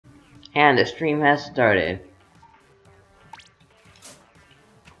And the stream has started.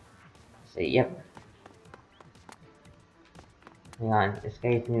 Say, yep. Hang on, this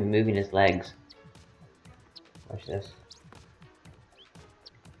guy's moving his legs. Watch this.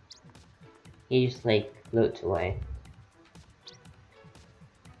 He just like floats away.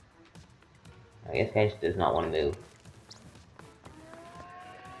 I guess guy just does not want to move.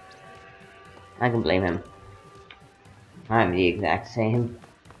 I can blame him. I'm the exact same.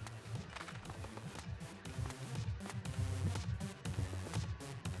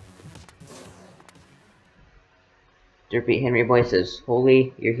 Derpy Henry Boy says,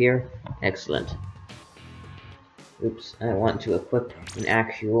 "Holy, you're here? Excellent." Oops, I want to equip an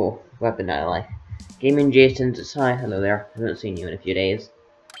actual weapon, I like. Gaming Jason says, "Hi, hello there. Haven't seen you in a few days."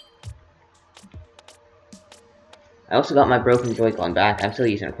 I also got my broken Joy-Con back. I'm still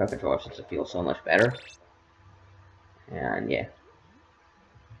using a Pro Controller since it feels so much better. And yeah.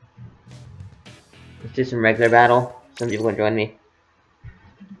 Let's do some regular battle. Some people can join me.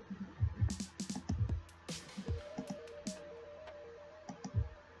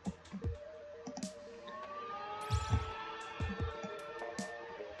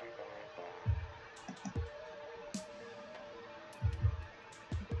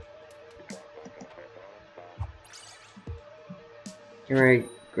 Jerry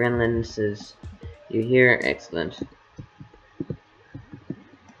Grenlin says, "You here? Excellent."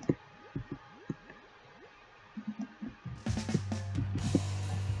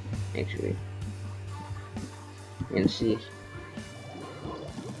 Actually, and see.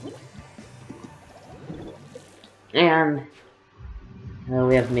 And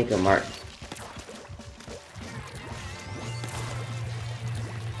we have to make a mark.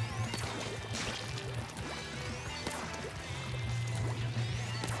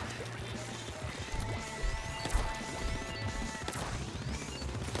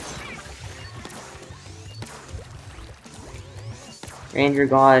 Ranger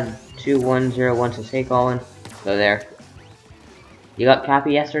God 2101 says, "Hey Colin." Go there. You got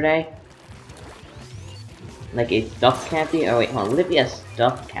Cappy yesterday? Like a stuffed Cappy? Oh wait, hold on. Would it be a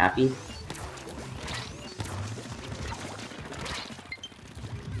stuffed Cappy?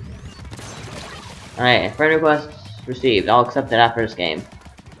 Alright, friend request received. I'll accept it after this game.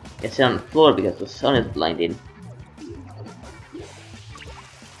 It's on the floor because the sun is blinding.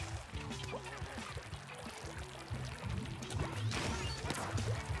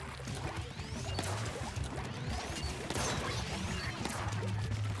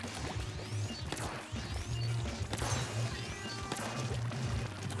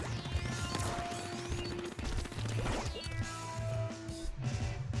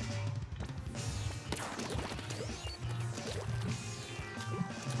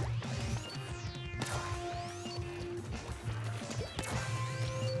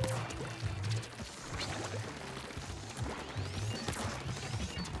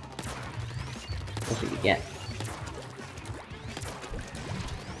 What should we get?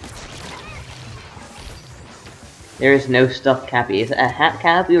 There is no stuffed Cappy. Is it a hat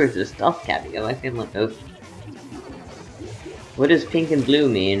Cappy or is it a stuffed Cappy? Oh, I feel like both. What does pink and blue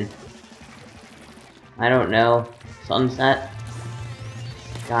mean? I don't know. Sunset?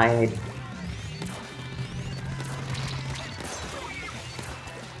 Guide.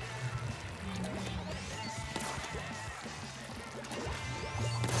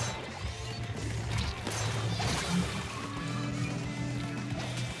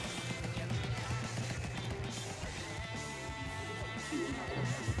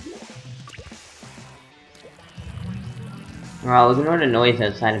 Well, ignore the noise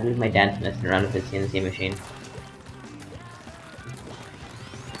outside. I believe my dad's messing around with his CNC machine.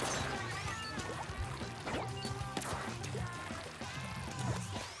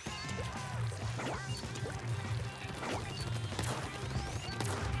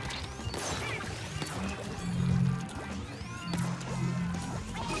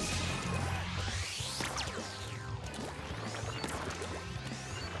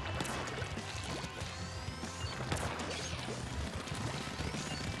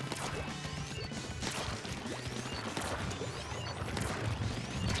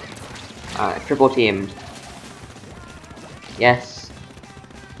 Triple teamed. Yes.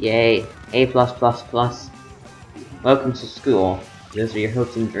 Yay. A+++. Welcome to school. Those are your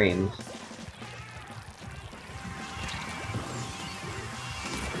hopes and dreams.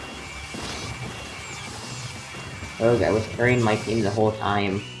 Oh, I was carrying my team the whole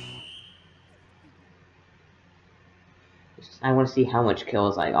time. I want to see how much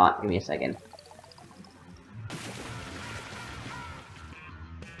kills I got. Give me a second.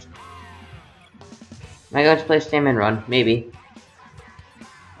 Am I going to play Stand and Run? Maybe.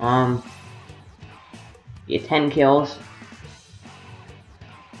 Get 10 kills.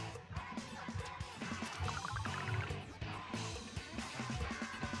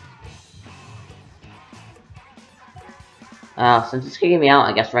 Since it's kicking me out,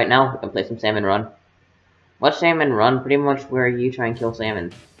 I guess right now we can play some Salmon Run. What's Salmon Run? Pretty much where you try and kill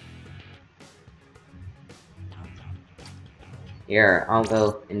salmon. Here, I'll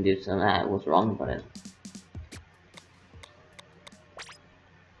go and do some of that. It was wrong button.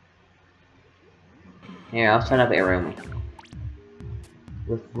 Here, I'll set up a room.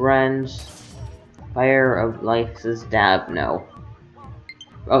 With friends. Fire of Life says dab, no.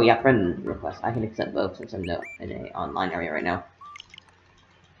 Oh yeah, friend request. I can accept both since I'm not in an online area right now.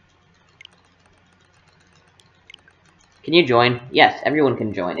 Can you join? Yes, everyone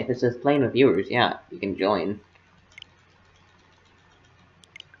can join. If it says playing with viewers, yeah, you can join.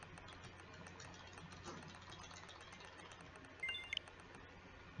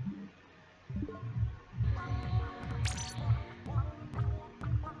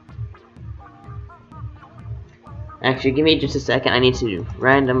 Actually, give me just a second. I need to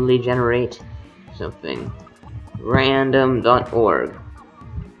randomly generate something. Random.org.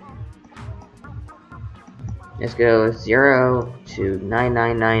 Let's go 0 to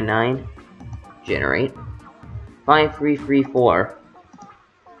 9999. Generate. 5334.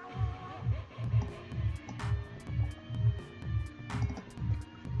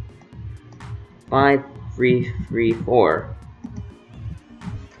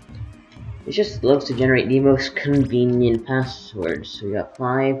 It just loves to generate the most convenient passwords. So we got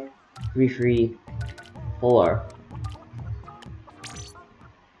 5334.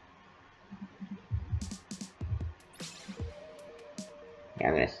 Yeah,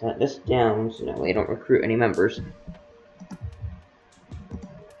 I'm gonna set this down so that way I don't recruit any members.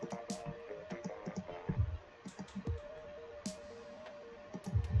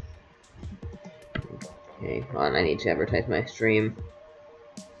 Okay, hold on, I need to advertise my stream.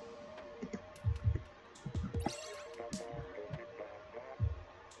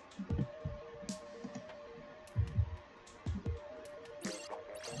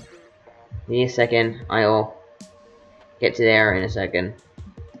 Give me a second, I'll get to there in a second.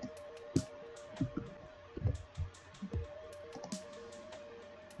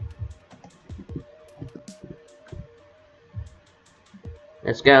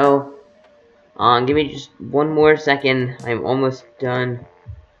 Let's go. Give me just one more second. I'm almost done.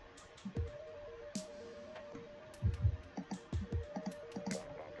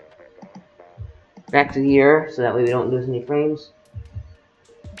 Back to here, so that way we don't lose any frames.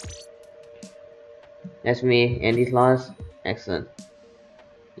 That's me, Andy's Laws. Excellent.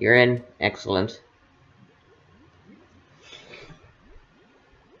 You're in. Excellent.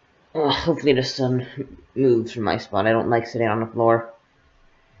 Hopefully the sun moves from my spot. I don't like sitting on the floor.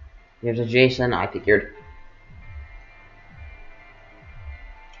 There's a Jason, I figured.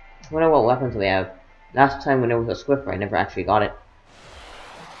 I wonder what weapons we have. Last time when there was a Swiffer, I never actually got it.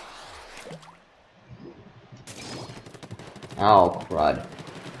 Oh, crud.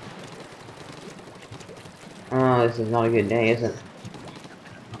 Oh, this is not a good day, is it?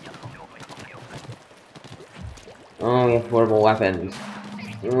 Oh, we have portable weapons.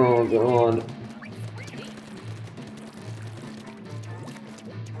 Oh, God.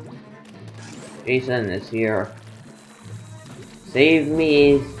 Jason is here. Save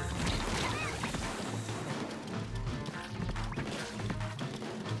me!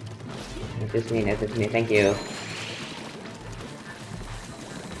 That's me, thank you.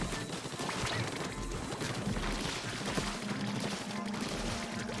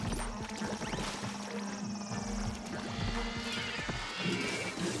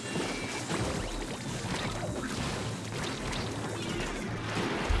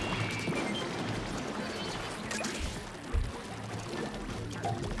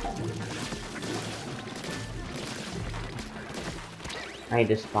 I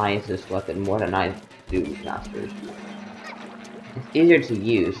despise this weapon more than I do Masters. It's easier to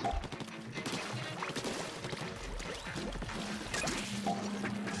use.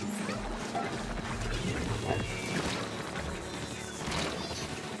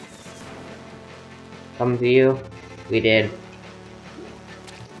 Come to you? We did.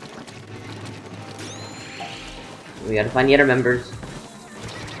 We gotta find the other members.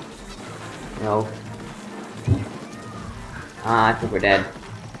 No. Ah, I think we're dead.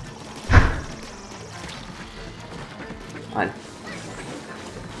 On.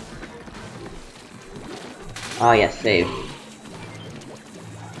 Oh yes, save.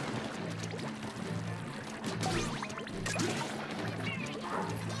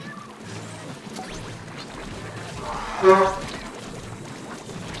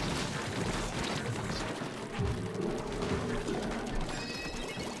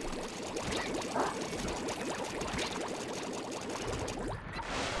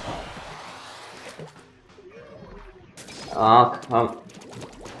 Oh, come.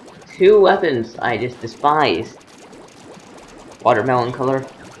 2 weapons I just despise. Watermelon color.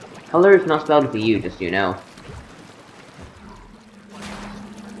 Color is not spelled with a U, just so you know.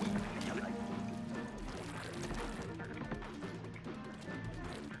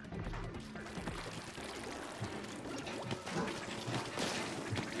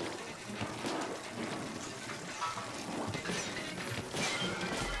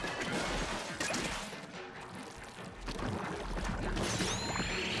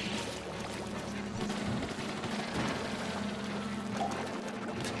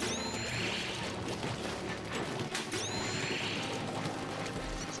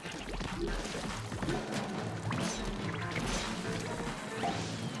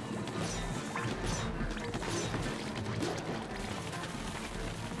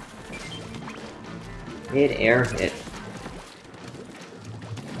 Mid-air hit.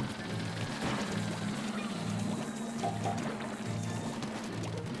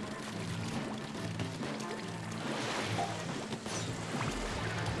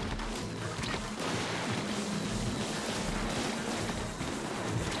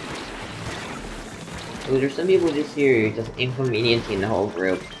 Ooh, there's some people just here just inconveniencing the whole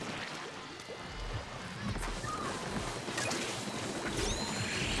group.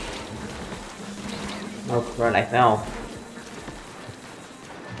 Oh crud, I fell.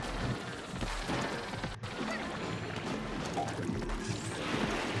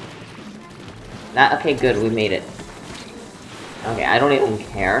 Okay, good, we made it. Okay, I don't even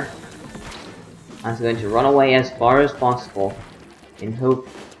care. I'm just going to run away as far as possible and hope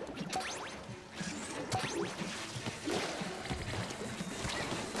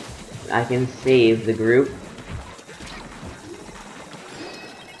I can save the group.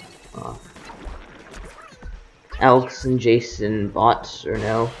 Alex and Jason bots or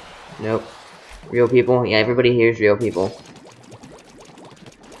no? Nope. Real people? Yeah, everybody here is real people.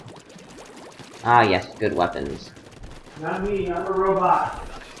 Ah yes, good weapons. Not me, I'm a robot.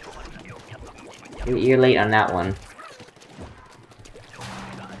 You're late on that one.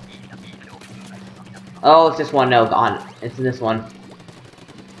 Oh, it's this one. No, gone. It's in this one.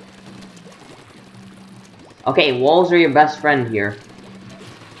 Okay, walls are your best friend here.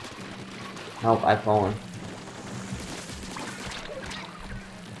 Help, I've fallen.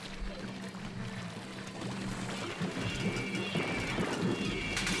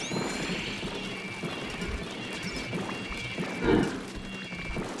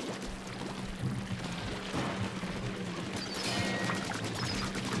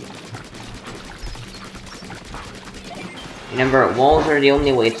 Remember, walls are the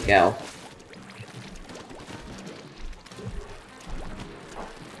only way to go.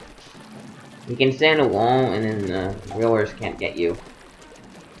 You can stand a wall, and then the realers can't get you.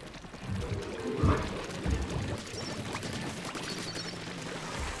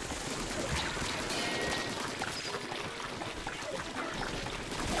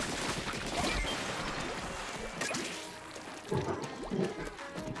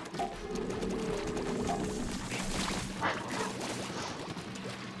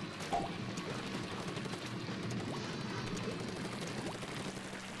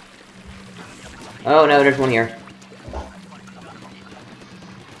 Oh no, there's one here.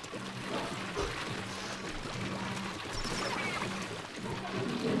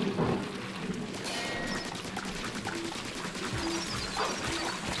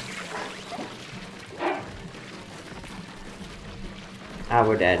 Ah,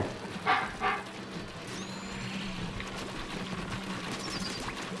 we're dead.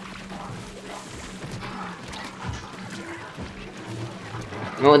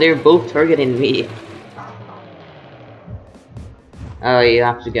 Oh, they're both targeting me. Oh, you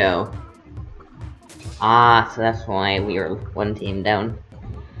have to go. Ah, so that's why we are one team down.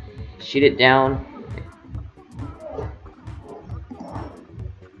 Shoot it down.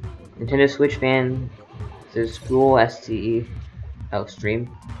 Nintendo Switch fan says school STE. Oh,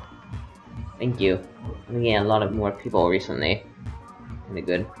 stream. Thank you. I'm getting a lot of more people recently. Kinda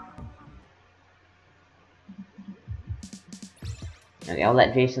good. Okay, I'll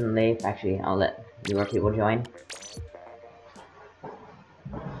let Jason leave. Actually, I'll let newer people join.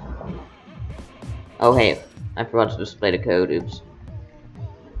 Oh hey, I forgot to display the code, oops.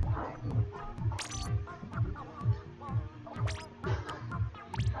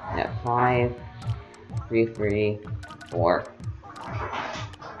 Yeah, 5, 3, 3, 4.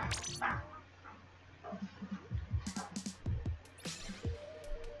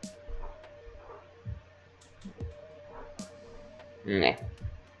 Okay.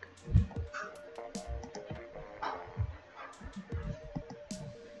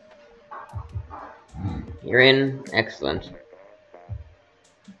 You're in. Excellent.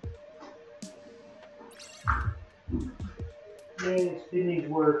 Man, it still needs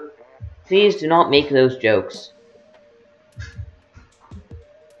work. Please do not make those jokes.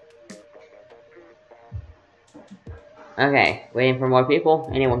 Okay, waiting for more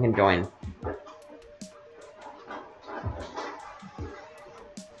people. Anyone can join.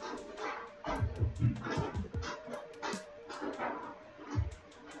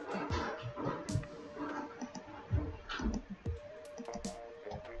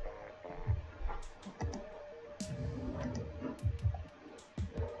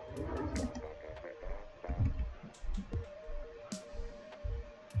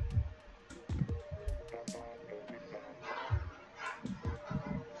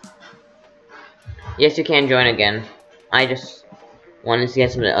 Yes, you can join again. I just wanted to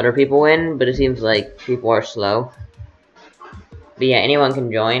get some other people in, but it seems like people are slow. But yeah, anyone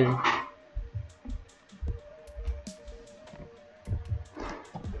can join.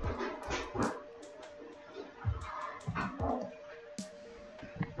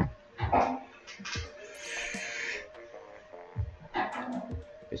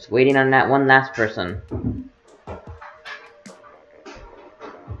 Just waiting on that one last person.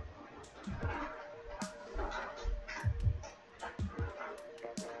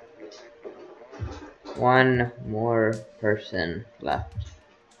 One more person left.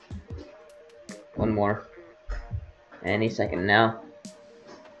 One more. Any second now.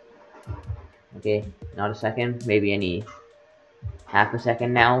 Okay, not a second. Maybe any half a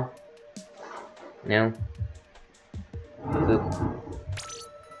second now. No. Boop.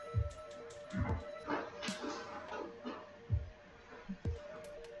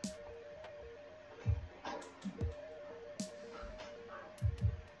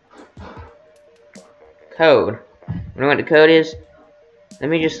 Code. You know what the code is?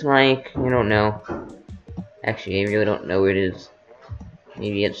 Let me just I don't know. Actually, I really don't know where it is.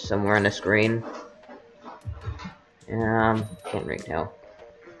 Maybe it's somewhere on the screen. Can't really tell.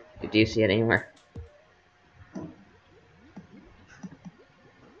 Do you see it anywhere?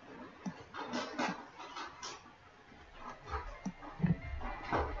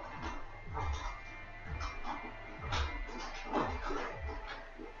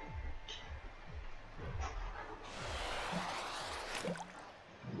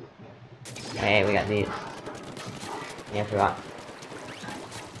 Hey, we got these. Yeah, I forgot.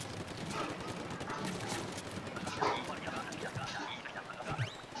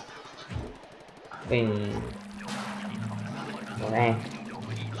 Bing. Okay.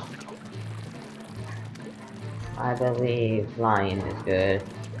 I believe flying is good.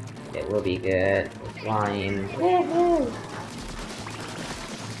 It will be good. Flying. Woohoo!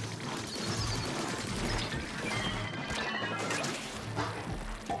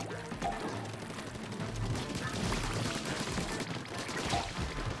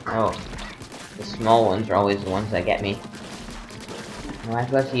 Oh, the small ones are always the ones that get me. Well, I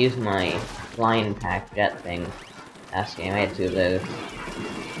forgot to use my flying pack jet thing last game. I had 2 of those.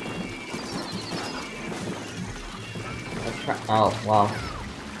 Oh, well.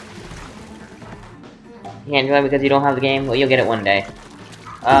 You can't join because you don't have the game? Well, you'll get it one day.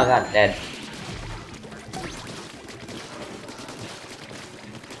 Oh god, dead.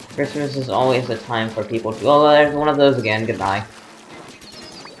 Christmas is always a time for people to— oh, there's one of those again. Goodbye.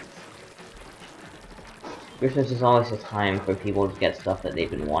 Christmas is always a time for people to get stuff that they've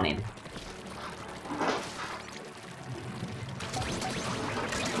been wanting.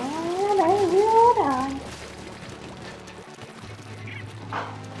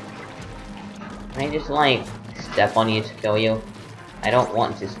 I just step on you to kill you. I don't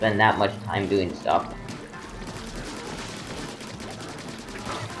want to spend that much time doing stuff.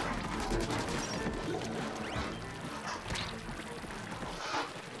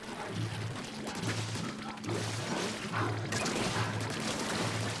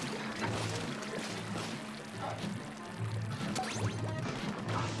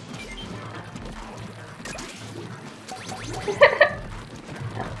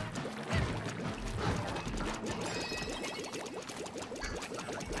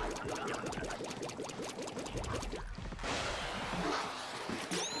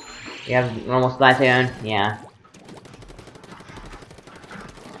 You have normal Splatoon? Yeah.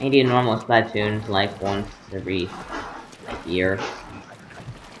 I do normal Splatoons once every year.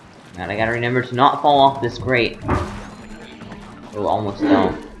 God, I gotta remember to not fall off this grate. Oh, almost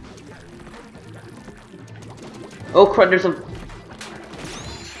don't. Oh crud, there's a—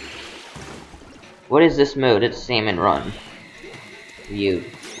 what is this mode? It's Salmon Run. You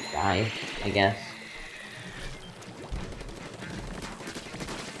die, I guess.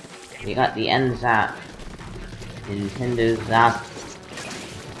 We got the end zap. Nintendo's that.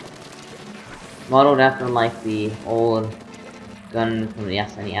 Modeled after like the old gun from the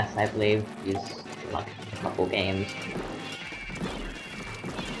SNES, I believe. Used like a couple games.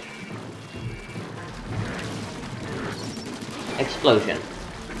 Explosion.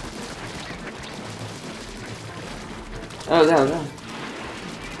 Oh, go, go.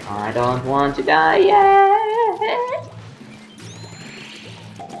 I don't want to die yet!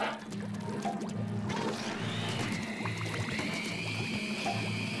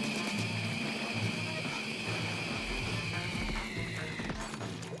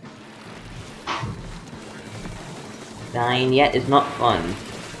 Dying yet is not fun.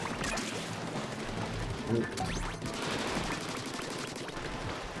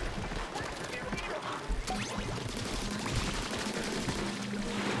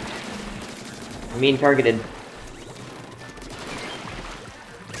 I'm being targeted.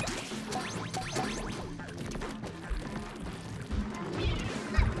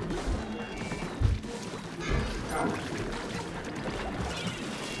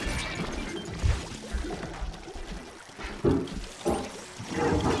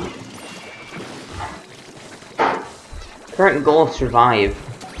 Current goal: survive.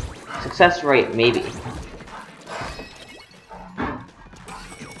 Success rate, maybe.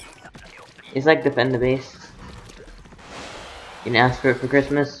 It's like defend the base. You can ask for it for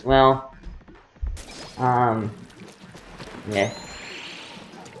Christmas? Well, yeah.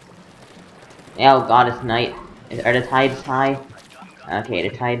 Oh god, it's night. Are the tides high? Okay,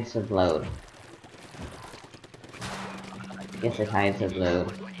 the tides have lowered. Yes, the tides have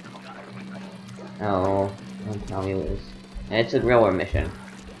lowered. Oh, don't tell me it was. It's a griller mission.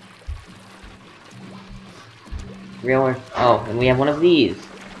 Griller. Oh, and we have one of these.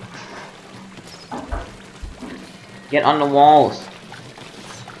 Get on the walls.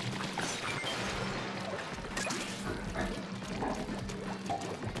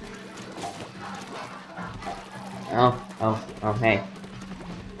 Oh, hey.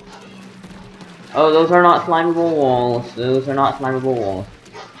 Oh, those are not climbable walls. Those are not climbable walls.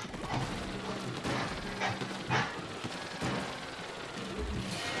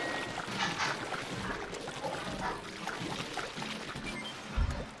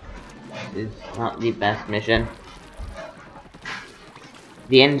 This is not the best mission.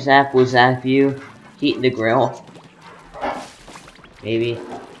 The end zap will zap you. Heat the grill. Maybe.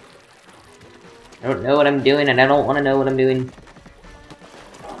 I don't know what I'm doing, and I don't want to know what I'm doing.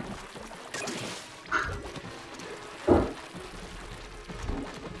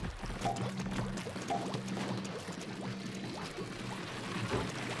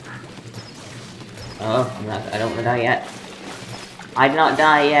 Oh, I don't want to die yet. I did not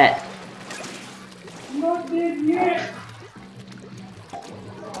die yet. I'm not dead yet.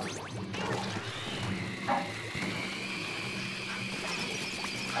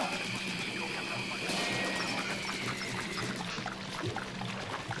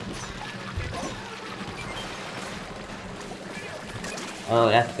 Oh,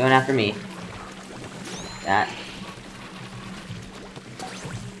 that's going after me. That.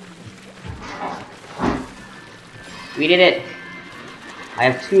 We did it! I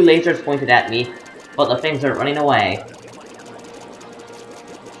have 2 lasers pointed at me, but the things are running away.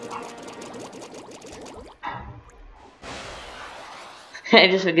 I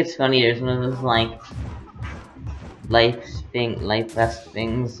just think it's funny, there's one of those, like, life vest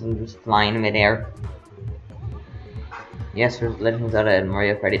things, and just flying in midair. Yes, there's Legend of Zelda and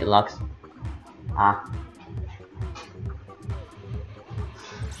Mario Kart Deluxe. Ah.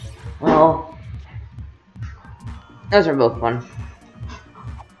 Well, those are both fun.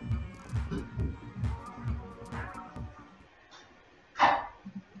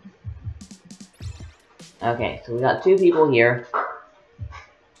 Okay, so we got 2 people here.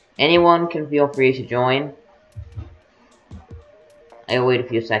 Anyone can feel free to join. I'll wait a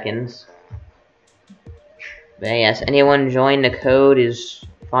few seconds. But yes, anyone join, the code is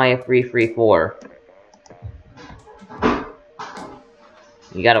 5334.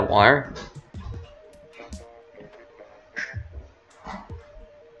 You got a war?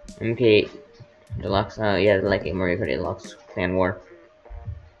 Okay. Deluxe, yeah, like a Mario Kart Deluxe Clan War.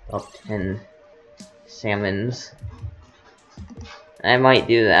 Top 10 salmons. I might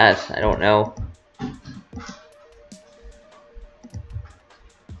do that, I don't know.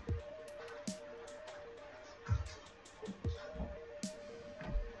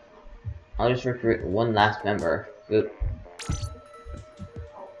 I'll just recruit one last member. Oop.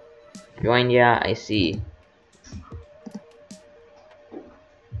 Join, yeah, I see.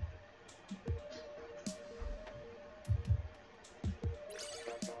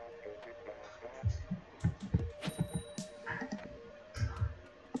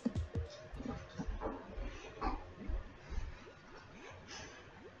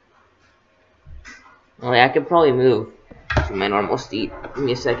 Well, I could probably move to my normal seat. Give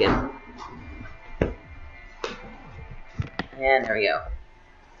me a second. And there we go.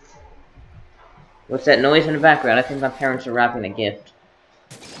 What's that noise in the background? I think my parents are wrapping a gift.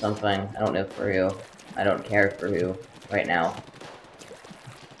 Something. I don't know for who. I don't care for who right now.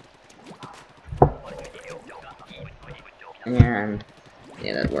 And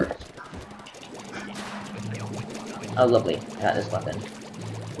yeah, that works. Oh, lovely. I got this weapon.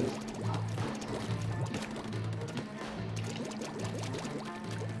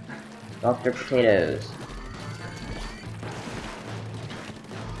 Dr. Potatoes.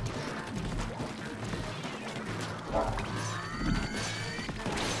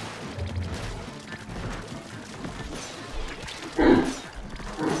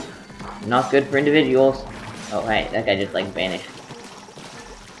 Not good for individuals. Oh, hey, that guy just, like, vanished.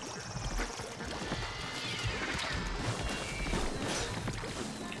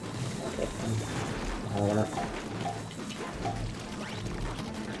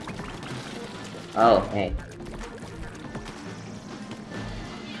 Oh, hey.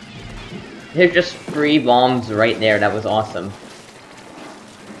 There's just 3 bombs right there, that was awesome.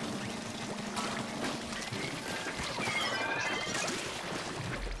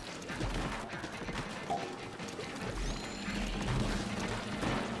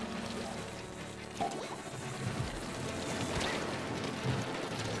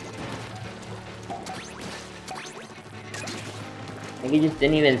 Like, you just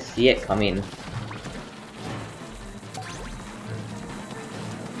didn't even see it coming.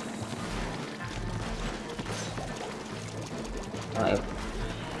 Oh.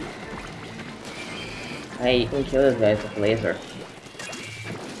 Hey, you can kill those guys with a laser.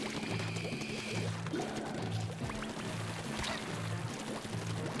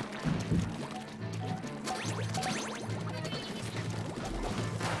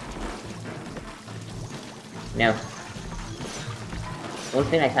 Now, one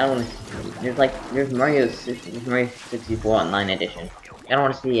thing I kind of want to there's Mario 64 Online Edition. I don't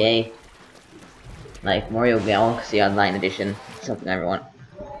want to see a Mario Galaxy Online Edition. Something I want.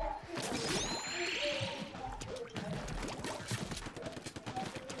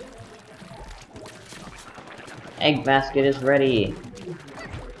 Egg basket is ready.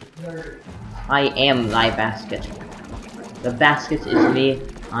 I am thy basket. The basket is me.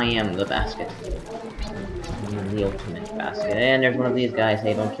 I am the basket. The ultimate basket. And there's one of these guys.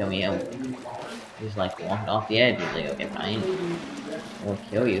 Hey, don't kill me. He's like walking off the edge. He's like, okay, fine. I won't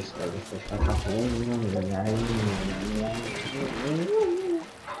kill you. So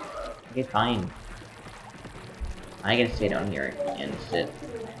okay, fine. I can stay down here and sit.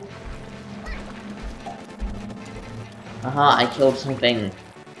 Aha! I killed something.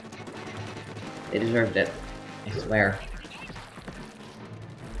 They deserved it. I swear.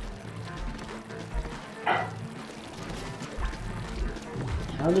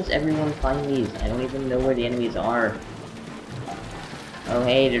 How does everyone find these? I don't even know where the enemies are. Oh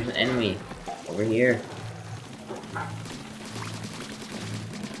hey, there's an enemy. Over here.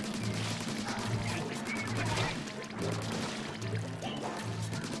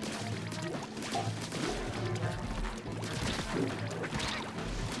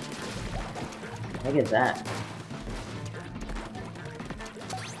 What is that?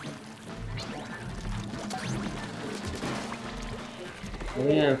 We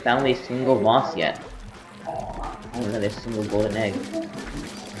haven't even found a single boss yet. Oh, another single golden egg.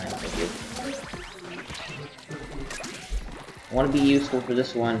 Alright, thank you. I want to be useful for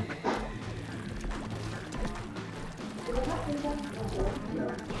this one.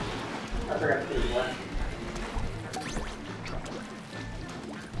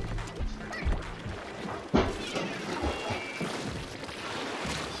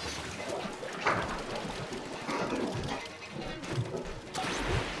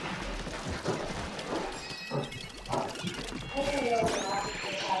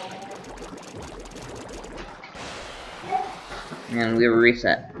 And we were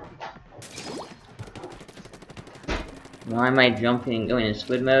reset. Why am I jumping, going in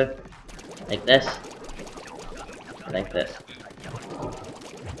squid mode? Like this? Like this.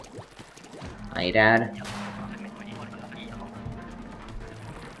 Hi, Dad.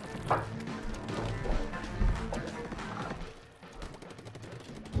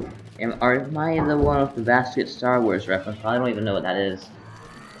 Am I the one with the basket Star Wars reference? I don't even know what that is.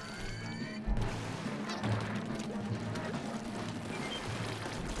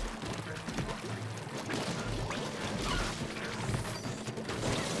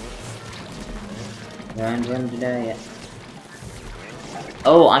 Run today.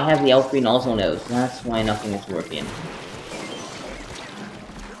 Oh, I have the Elf Green also knows. That's why nothing is working.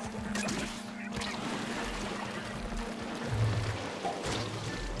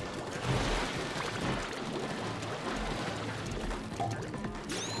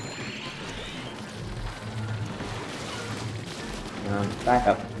 Back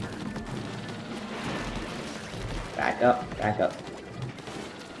up. Back up, back up.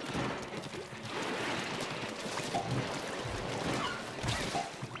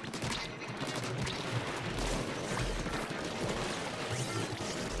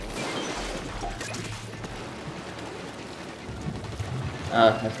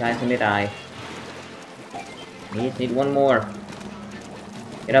 This guy's gonna die. We just need one more.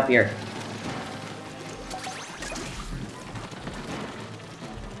 Get up here.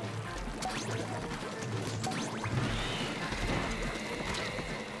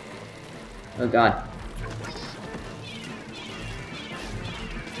 Oh god.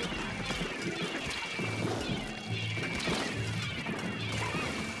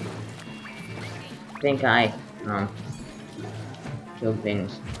 I think I killed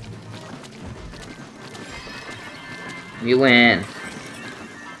things. You win.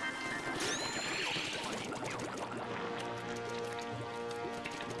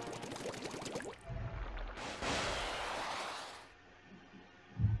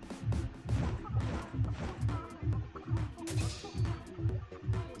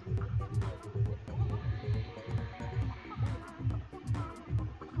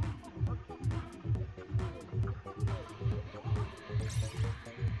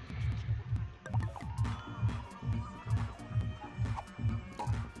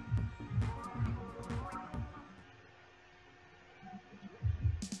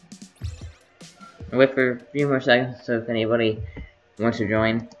 I'll wait for a few more seconds so if anybody wants to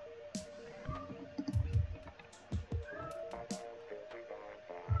join.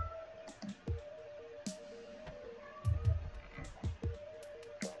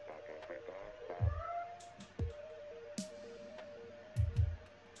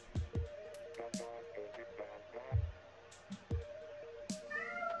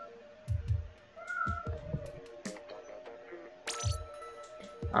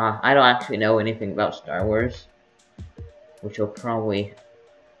 I don't actually know anything about Star Wars, which will probably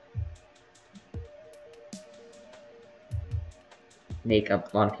make a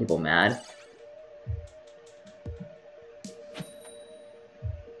lot of people mad.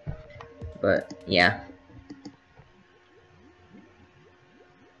 But, yeah.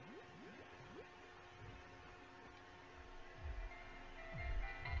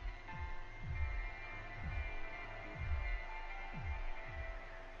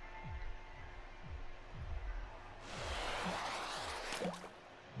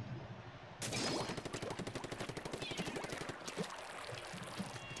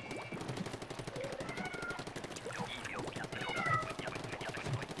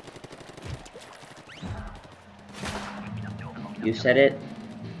 You said it?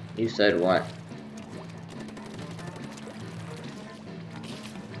 You said what?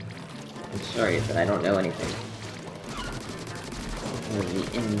 I'm sorry, but I don't know anything. What is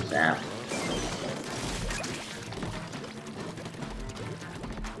the ins app?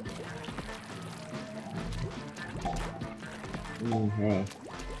 Hey.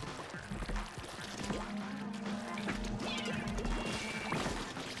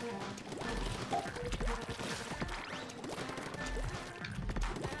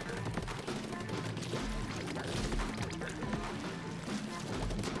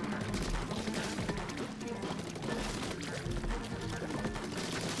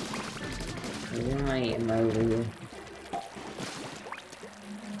 Why am I over here?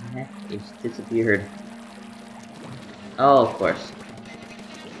 It's disappeared. Oh, of course.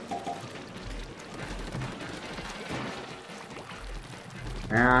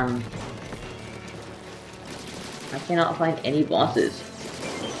 I cannot find any bosses.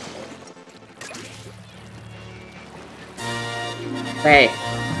 Hey.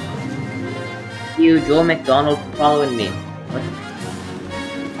 You, Joel McDonald, following me. What?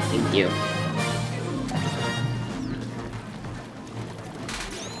 Thank you.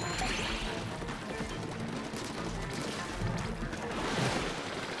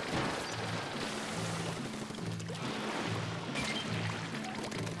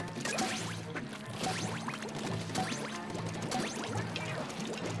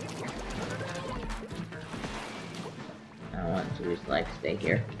 I want to just like stay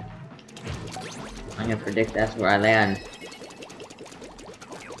here. I'm gonna predict that's where I land.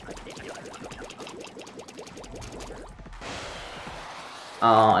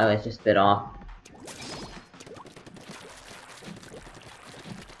 Oh, I was just bit off.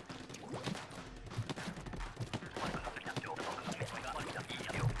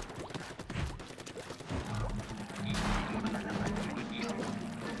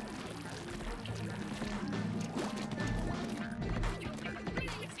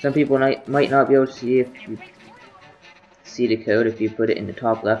 Some people might not be able to see if you see the code if you put it in the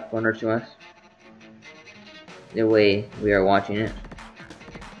top left corner to us. The way we are watching it.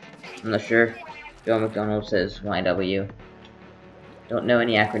 I'm not sure. Joe McDonald says WIIU. Don't know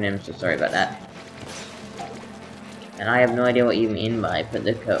any acronyms, so sorry about that. And I have no idea what you mean by put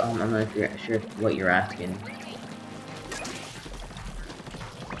the code. I'm not sure what you're asking.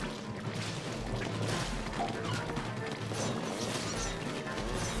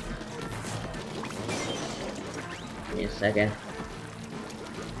 Give me a second.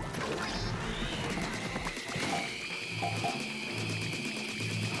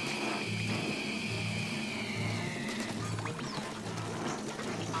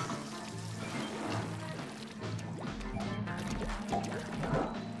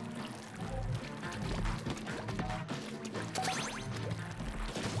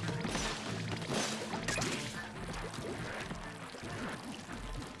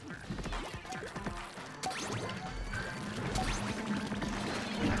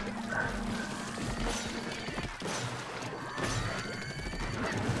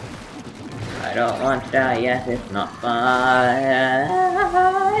 I don't want to die yet, it's not fun.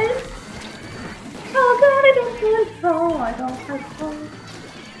 Oh god, I don't control, I don't control.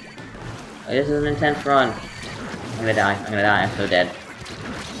 Oh, this is an intense run. I'm gonna die, I'm so dead.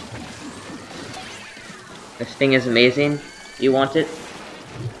 This thing is amazing. You want it?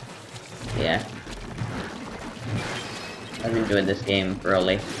 Yeah. I've enjoyed this game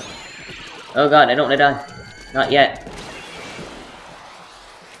thoroughly. Oh god, I don't wanna die. Not yet.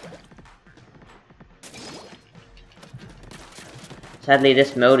 Sadly,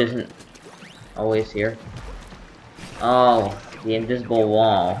 this mode isn't always here. Oh, the invisible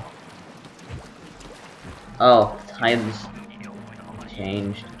wall. Oh, times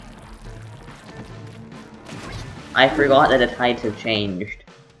changed. I forgot that the tides have changed.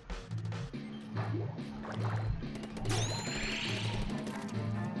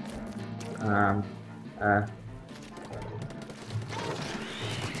 I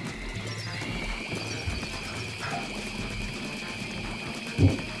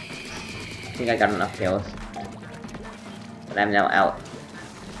think I got enough kills. But I'm now out.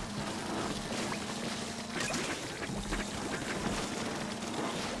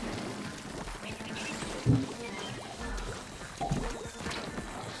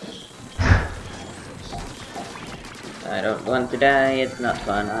 I don't want to die, it's not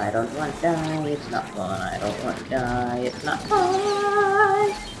fun. I don't want to die, it's not fun. I don't want to die, it's not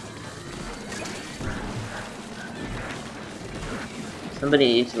fun. Somebody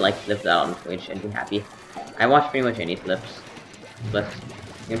needs to like flip that on Twitch and be happy. I watch pretty much any flips. But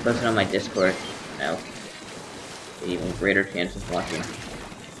you can post it on my Discord now. Even greater chance of watching.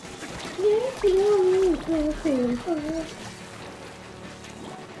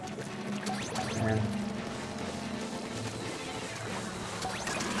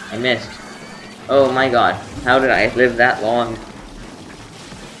 I missed. Oh my god, how did I live that long?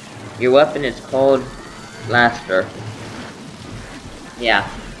 Your weapon is called Blaster. Yeah.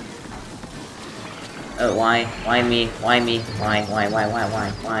 Oh, why? Why me? Why me? Why?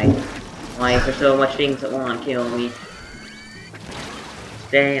 Why is there so much things that want to kill me?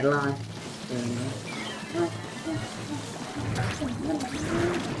 Stay alive.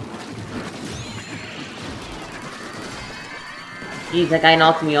 Jeez, that guy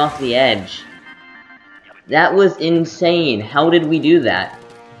knocked me off the edge. That was insane. How did we do that?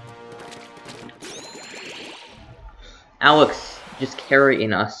 Alex just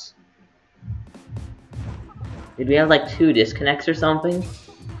carrying us. Did we have like 2 disconnects or something?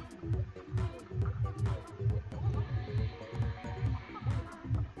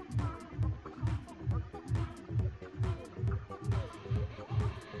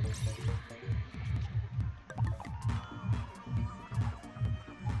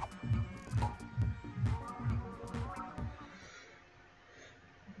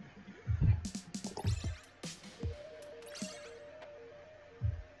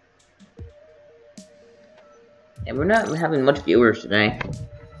 And we're not having much viewers today.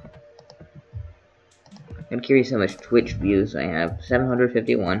 I'm curious how much Twitch views I have.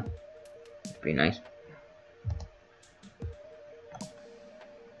 751. That's pretty nice.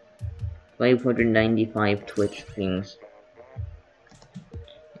 595 Twitch things.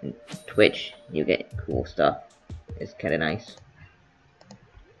 And Twitch, you get cool stuff. It's kinda nice.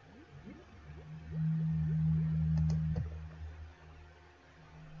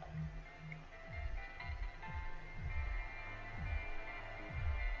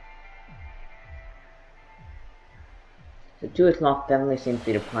 So 2 o'clock definitely seems to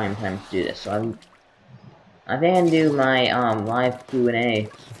be the prime time to do this. So I think I can do my live Q&A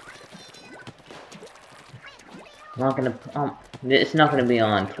I'm not gonna, it's not gonna be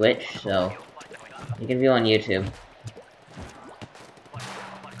on Twitch, so you can view on YouTube.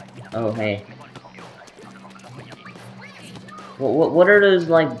 Oh, hey. What are those,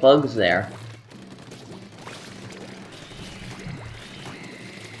 like, bugs there?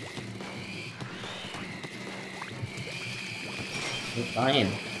 It's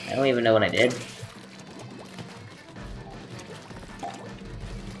fine. I don't even know what I did.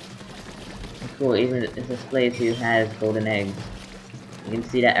 Cool, even if this place who has golden eggs. You can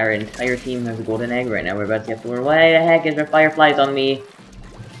see that our entire team has a golden egg right now. We're about to have to worry. Why the heck is there fireflies on me?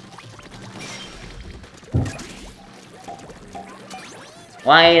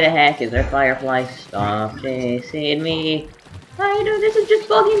 Why the heck is there fireflies? Stop chasing me. I know this is just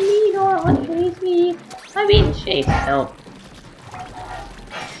bugging me. No one wants to chase me. I'm being chased. Help.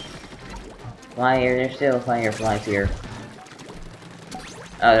 Why are there still fireflies here?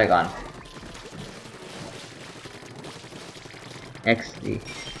 Oh, they're gone. XD.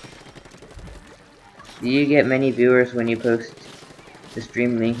 Do you get many viewers when you post the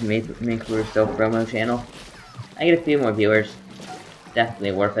stream link and make for a self-promo channel? I get a few more viewers.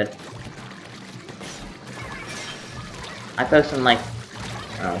 Definitely worth it. I post on like,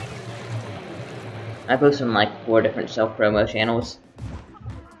 I post on like 4 different self-promo channels.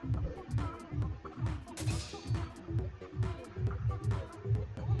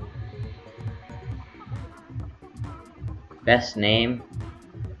 Best name?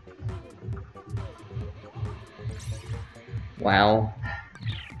 Wow.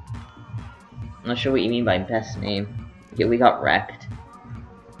 I'm not sure what you mean by best name. Yeah, we got wrecked.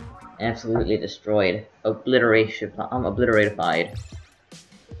 Absolutely destroyed. Obliteration. I'm obliteratified.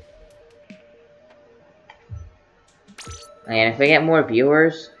 And if we get more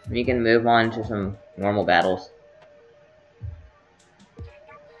viewers, we can move on to some normal battles.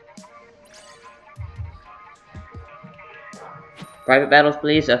 Private battles,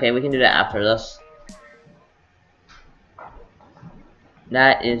 please? Okay, we can do that after this.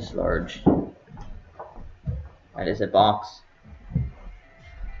 That is large. That is a box.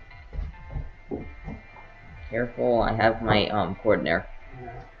 Careful, I have my cord there.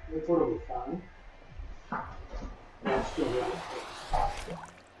 Yeah, the cord will be fine. Yeah, still good.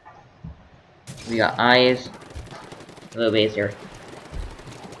 We got eyes. Hello, Baze here.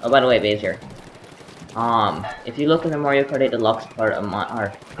 Oh, by the way, Baze here. If you look in the Mario Kart 8 Deluxe part of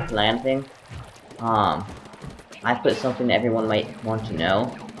our clan thing, I put something that everyone might want to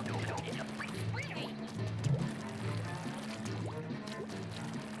know.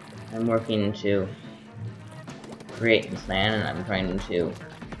 I'm working to create this clan, and I'm trying to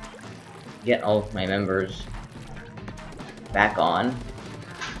get all of my members back on.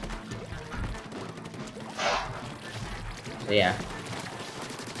 So yeah.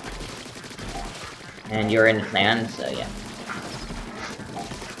 And you're in the clan, so yeah.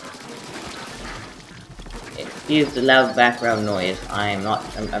 Excuse the loud background noise. I'm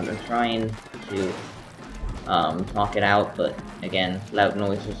trying to talk it out, but again, loud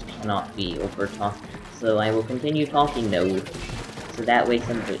noises cannot be over-talked. So I will continue talking though. So that way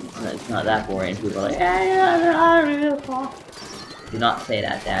it's not that boring. People are like, do not say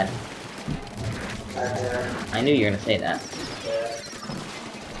that, Dad. I knew you were gonna say that.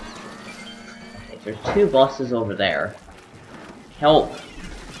 There's 2 bosses over there. Help!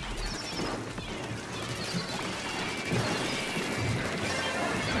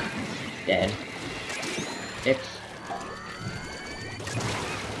 Dead. Fix.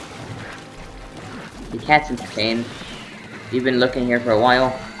 The cat's entertained. You've been looking here for a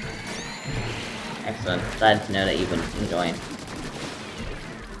while. Excellent. Glad to know that you've been enjoying.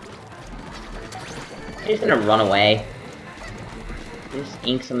 I'm just gonna run away. Just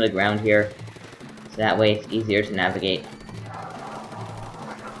ink some of the ground here. So that way it's easier to navigate.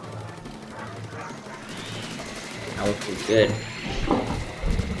 That looks pretty good.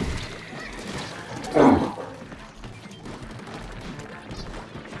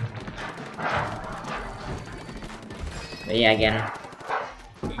 But yeah, again,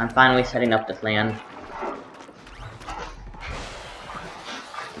 I'm finally setting up this land.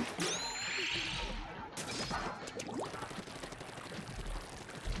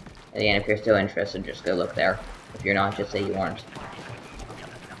 Again, if you're still interested, just go look there. If you're not, just say you aren't.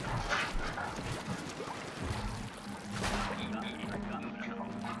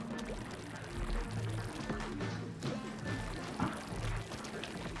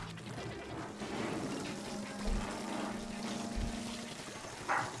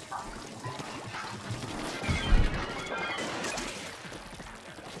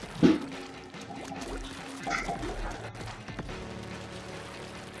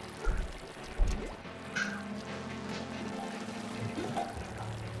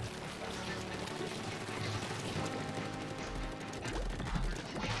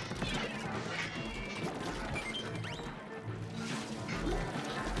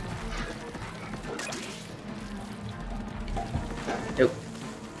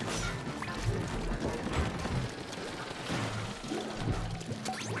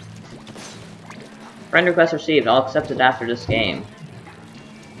 Friend request received. I'll accept it after this game.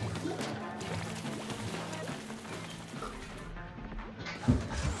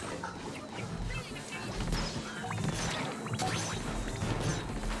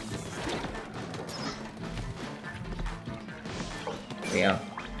 There we go.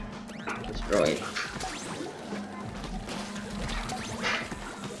 Destroyed.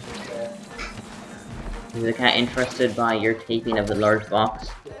 Is the cat interested by your taping of the large box?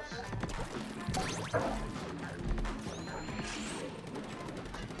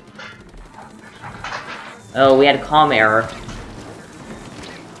 Oh, we had a comm error.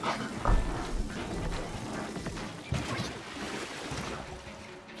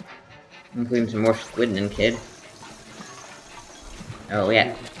 Including some more squid and kid. Oh, we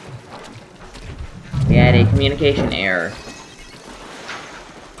had a communication error.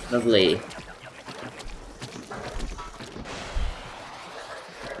 Lovely.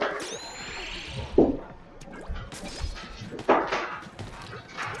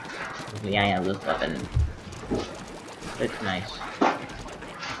 Yeah, I have this weapon. It's nice.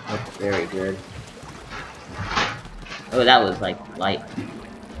 Looks very good. Oh, that was like light.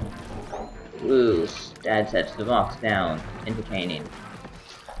 Ooh, Dad sets the box down, indicating.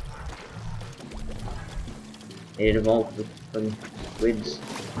 It evolved with some squids.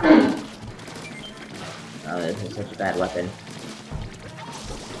 Oh, this is such a bad weapon.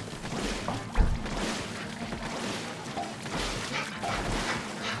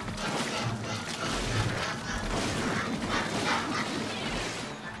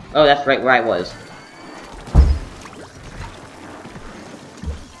 Oh, that's right where I was.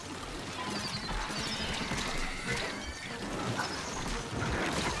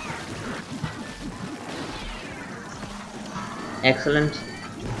 Excellent.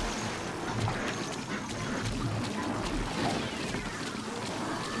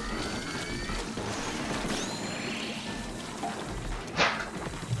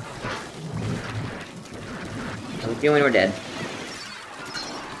 I'm feeling we're dead.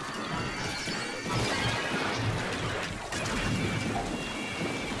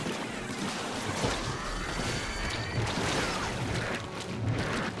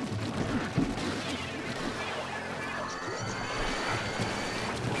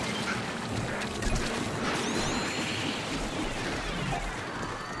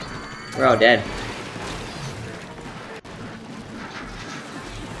 We're all dead.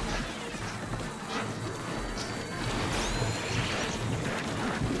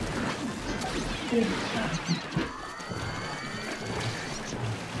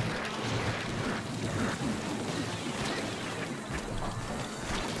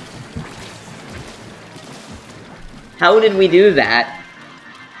 How did we do that?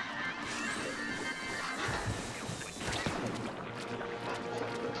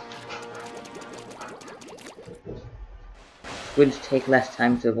 Squids take less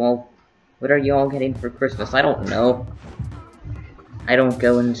time to evolve. What are you all getting for Christmas? I don't know. I don't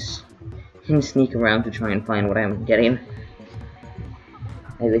go and sneak around to try and find what I'm getting.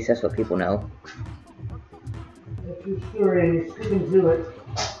 At least that's what people know. If you're sure and you're sticking to it.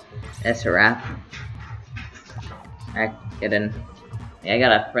 That's a wrap. Alright, get in. Yeah, I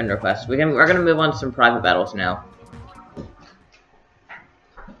got a friend request. We're gonna move on to some private battles now.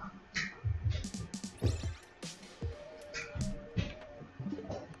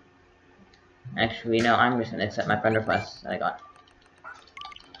 Actually, no, I'm just gonna accept my friend request that I got.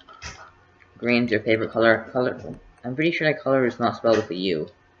 Green's your favorite color. I'm pretty sure that color is not spelled with a U.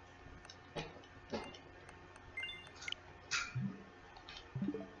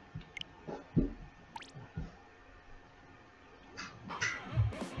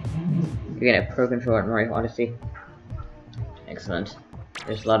 You're gonna Pro Controller at Mario Odyssey. Excellent.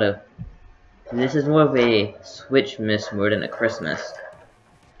 There's a lot of... This is more of a Switch miss more than a Christmas.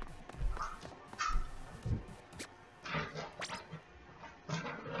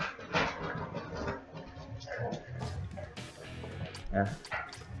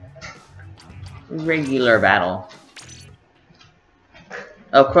 Regular battle.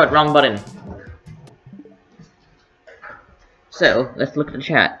 Oh crud, wrong button. So, let's look at the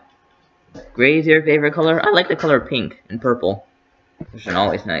chat. Gray is your favorite color? I like the color pink and purple, which are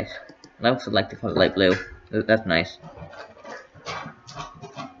always nice. I also like the color light blue. That's nice.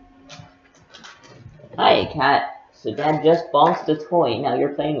 Hi, cat. So Dad just bossed a toy, now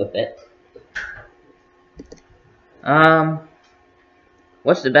you're playing with it.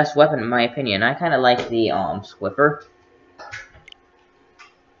 What's the best weapon in my opinion? I kinda like the, Squiffer.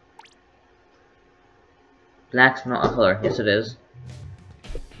 Black's not a color. Yes, it is.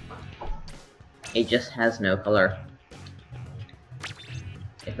 It just has no color.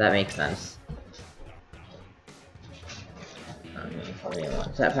 If that makes sense.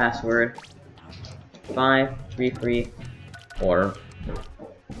 What's that password? 5334.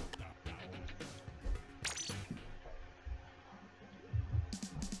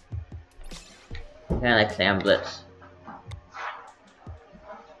 Kinda like Sam Blitz.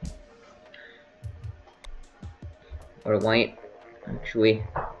 Or white. Actually,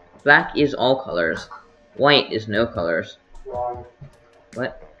 black is all colors. White is no colors. Wrong.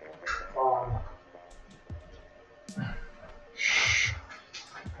 What? Wrong. Shh.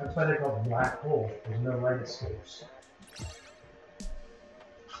 That's why they call it black hole. There's no light escapes.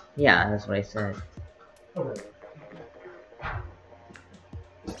 Yeah, that's what I said. Okay.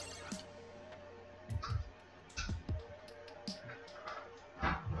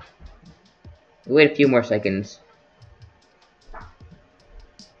 Wait a few more seconds.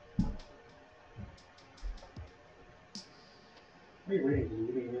 What are you reading? Are you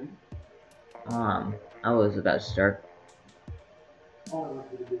reading in? I was about to start. All I want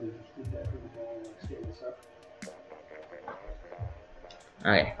you to do is just keep that from the ball and scale this up.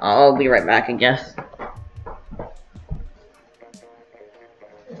 Okay, I'll be right back, I guess.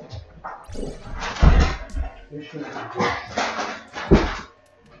 This should be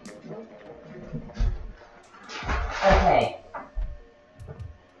Okay.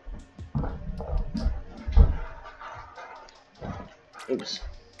 Oops.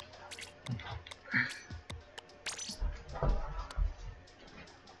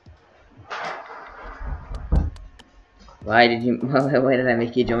 Why did you? Why did I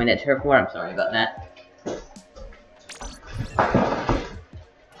make you join that turf war? I'm sorry about that.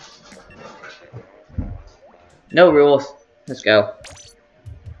 No rules. Let's go.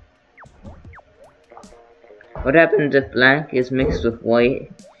 What happens if black is mixed with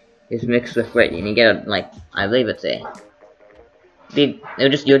white? Is mixed with red, and you get a, like, I believe it's a. You'll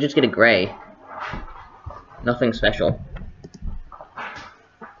just get a gray. Nothing special.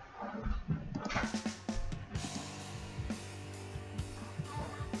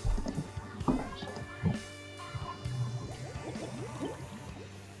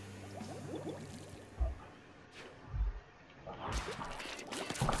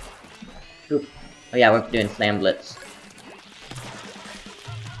 Oop. Oh yeah, we're doing Slam Blitz.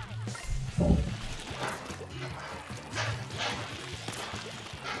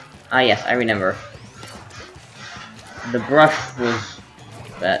 Ah yes, I remember. The brush was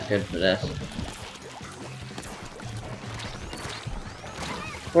that good for this.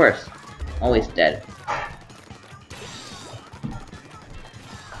 Of course. Always dead.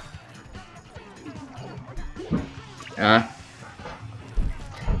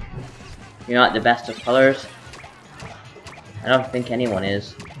 You're not the best of colors? I don't think anyone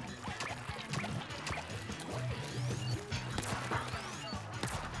is.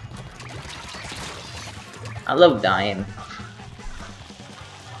 I love dying.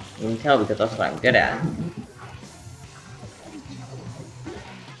 You can tell because that's what I'm good at.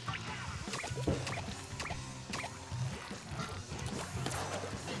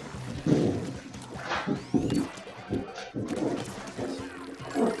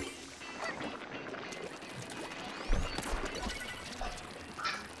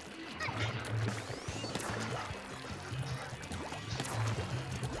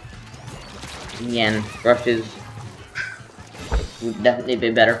 Again, brushes would definitely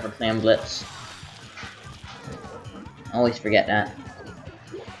be better for Slam Blitz. Always forget that.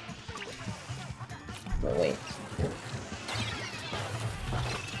 But wait.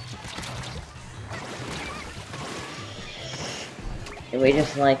 Can we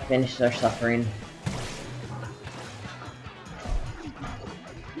just like finish our suffering?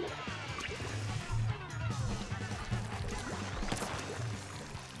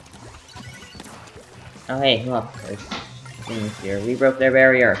 Oh hey, look, there's things here. We broke their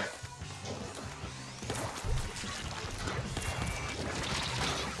barrier.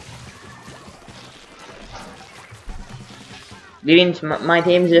 Leading to my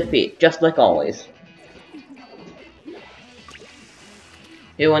team's defeat, just like always.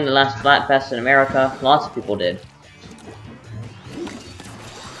 Who won the last Splatfest in America? Lots of people did.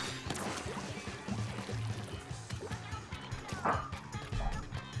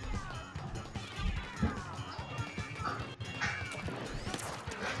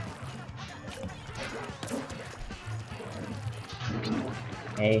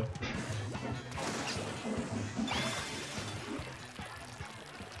 Hey.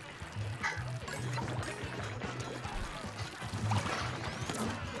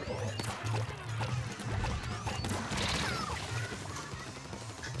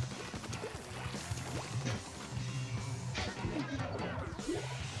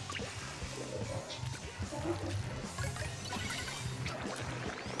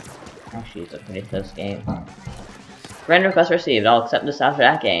 Actually, it's a pretty close game. Friend request received. I'll accept this after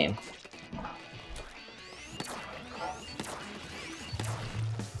that game.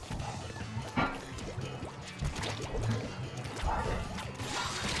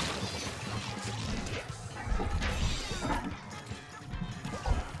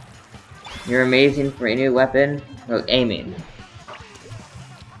 You're amazing for a new weapon. Oh, aiming.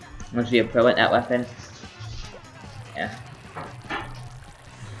 Once you be a pro at that weapon. Yeah.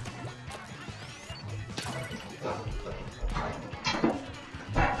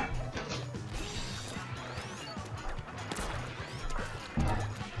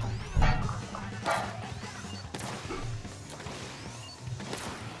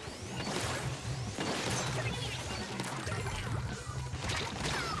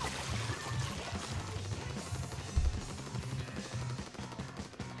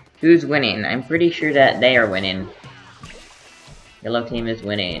 Who's winning? I'm pretty sure that they are winning. Yellow team is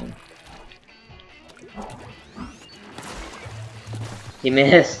winning. He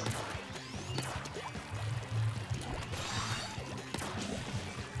missed.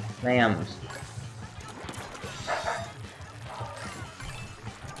 Lambs.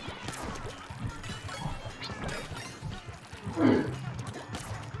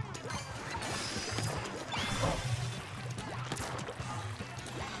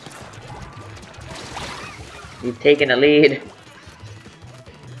 You've taken a lead.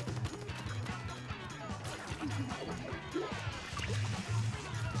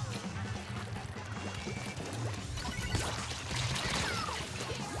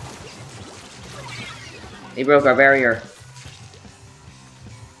 He broke our barrier.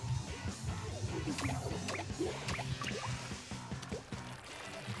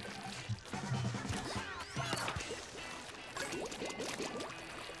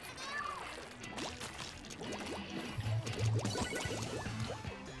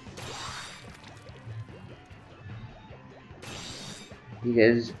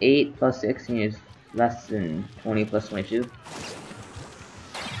 Because 8 plus 16 is less than 20 plus 22.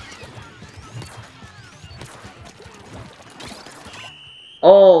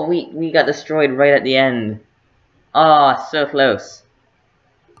 Oh, we got destroyed right at the end. Ah, so close.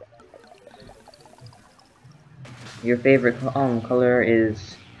 Your favorite color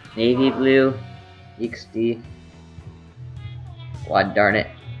is navy blue. XD. God darn it.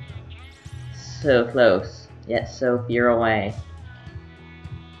 So close, yet so far away.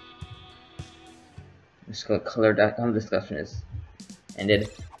 Just go color discussion is ended.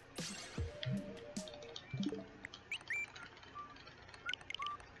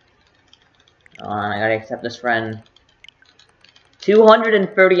 I gotta accept this friend.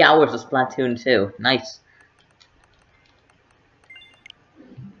 230 hours of Splatoon 2. Nice.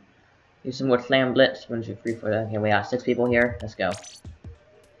 Do some more Slam Blitz. 1, 2, 3, 4. Okay, we have 6 people here. Let's go.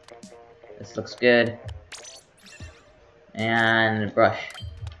 This looks good. And brush.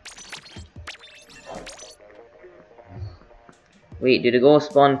 Wait, do the goals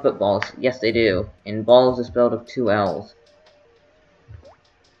spawn footballs? Yes, they do. And balls is spelled with 2 L's.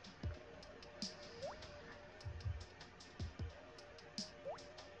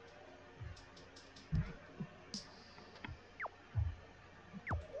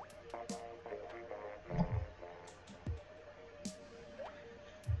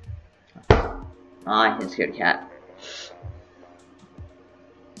 Ah, I can scare the cat.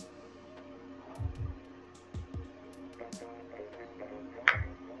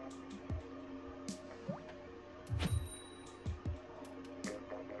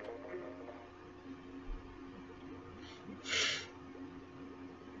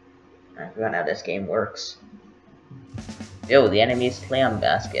 I forgot how this game works. Yo, the enemy's clam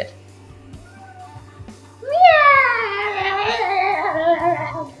basket.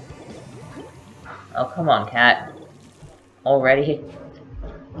 Oh, come on, cat. Already?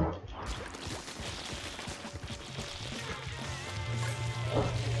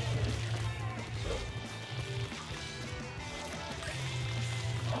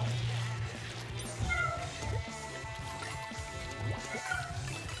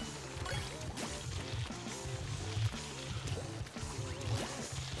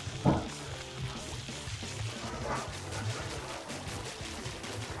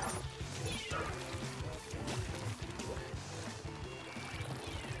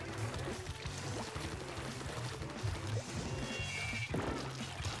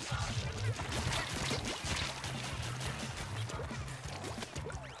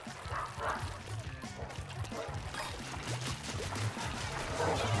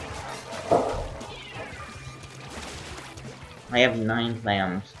 I have 9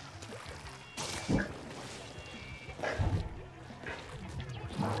 clams.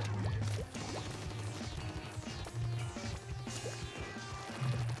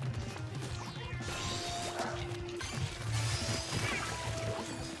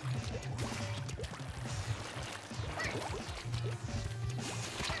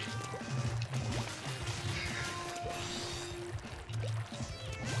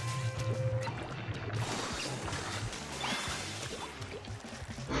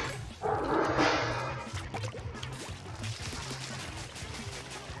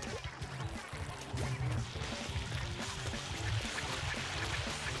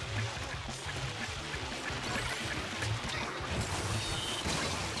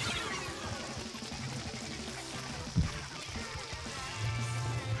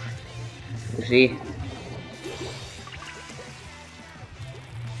 You see?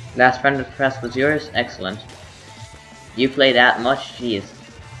 Last friend request was yours? Excellent. You play that much? Jeez.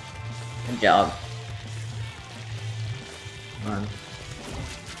 Good job. Come on.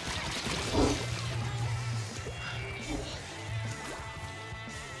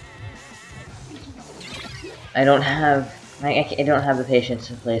 I don't have the patience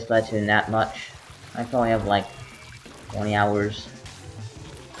to play Splatoon that much. I probably have like 20 hours.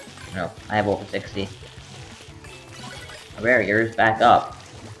 No, I have over 60. Barriers back up.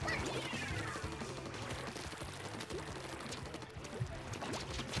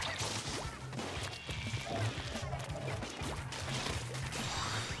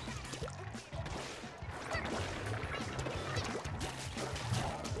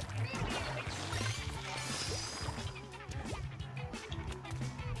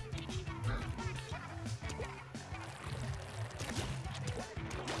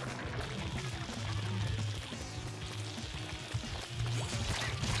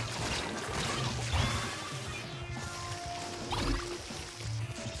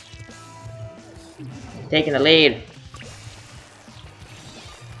 Taking the lead.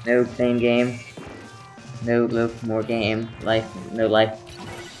 No same game. No look more game. Life, no life.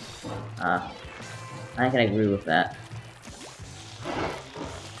 I can agree with that.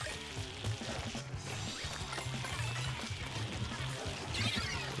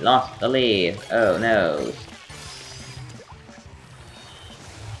 Lost the lead. Oh no.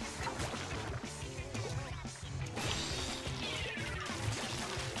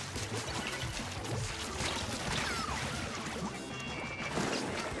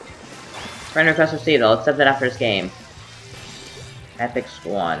 Friend request received. I'll accept it after this game. Epic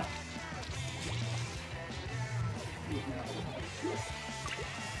Squad.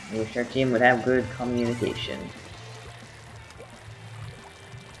 I wish our team would have good communication.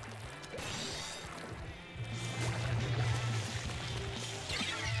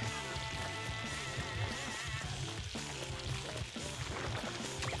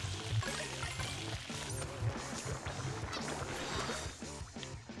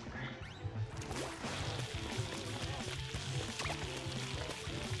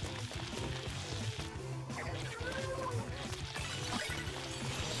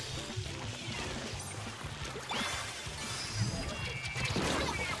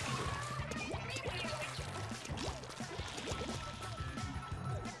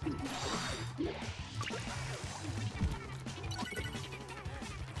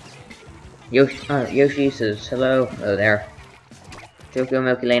 Yoshi says hello. Hello there. Tokyo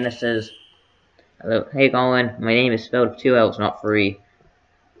Milky says hello. Hey Colin, my name is spelled with 2 L's, not 3.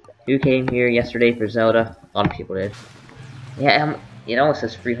 Who came here yesterday for Zelda? A lot of people did. Yeah, it almost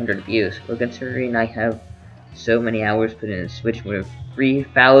says 300 views. But considering I have so many hours put in Switch, with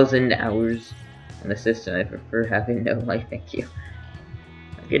 3,000 hours on the system, I prefer having no life. Thank you.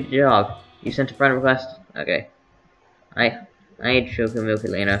 Good job. You sent a friend request? Okay. I Tokyo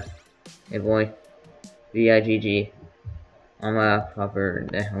Milky Hey boy. VIGG. I'm a proper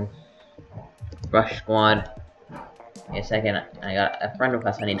Rush Squad. Wait a second, I got a friend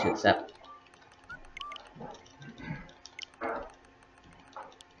request I need to accept.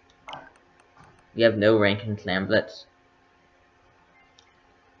 We have no rank in Clan Blitz.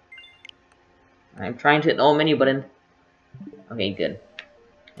 I'm trying to hit the old menu button. Okay, good.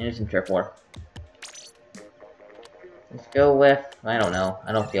 And there's some turf war. Let's go with, I don't know.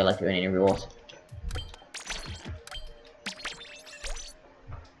 I don't feel like doing any rules.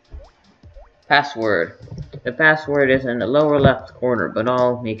 Password. The password is in the lower left corner, but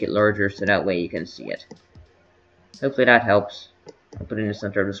I'll make it larger so that way you can see it. Hopefully that helps. I'll put it in the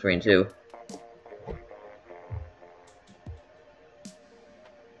center of the screen too.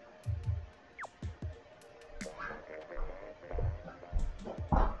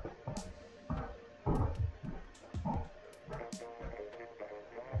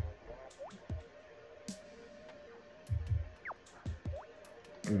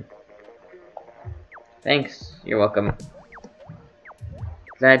 Thanks, you're welcome.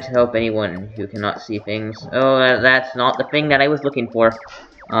 Glad to help anyone who cannot see things. Oh, that's not the thing that I was looking for.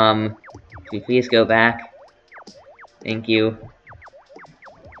 Could you please go back? Thank you.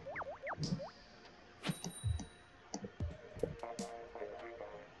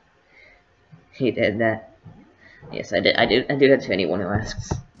 He did that. Yes, I did. I do that to anyone who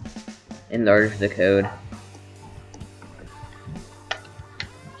asks. Enlarge the code.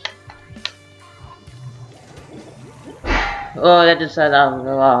 Oh, that just said, I'm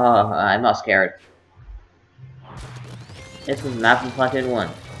not scared. This was not from Splatoon 1.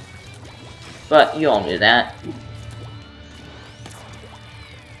 But you all knew that.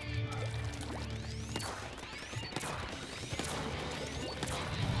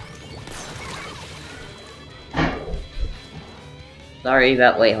 Sorry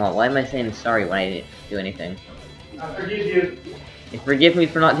about- wait, hold on, why am I saying sorry when I didn't do anything? I forgive you. You forgive me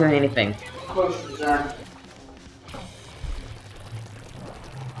for not doing anything. Close concern.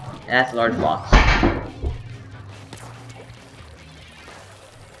 That's a large box.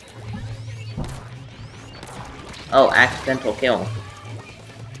 Oh, accidental kill.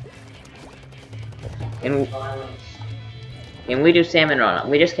 Can we do salmon run?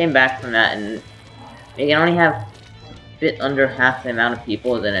 We just came back from that and we can only have a bit under half the amount of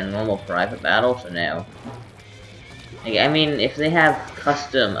people than a normal private battle, so no. Like, I mean, if they have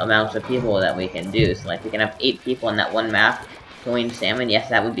custom amounts of people that we can do, so like we can have 8 people on that one map killing salmon, yes,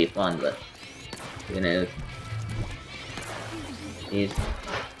 that would be fun, but who knows. Jeez.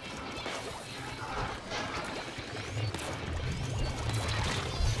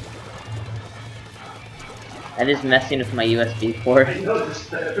 That is messing with my USB port. I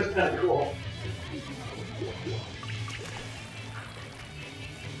noticed that. It was kind of cool.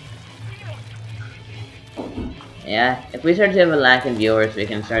 Yeah, if we start to have a lack in viewers, we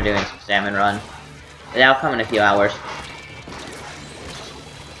can start doing some salmon run. That'll come in a few hours.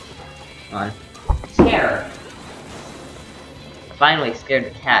 Come on. Scare her! Finally scared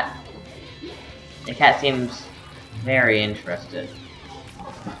the cat. The cat seems very interested.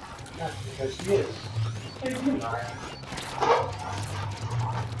 That's because she is. I'm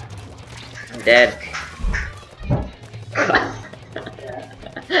dead.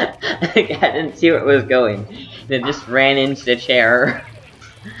 The cat didn't see where it was going. It just ran into the chair.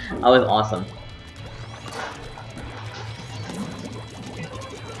 That was awesome.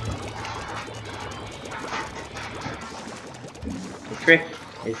 The trick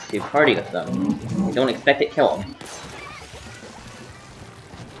is to party with them. You don't expect it to kill them.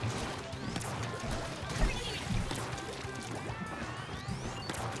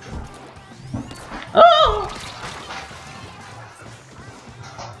 Oh!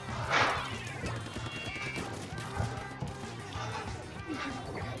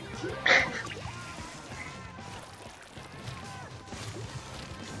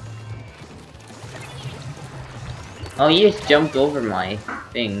 Oh, you just jumped over my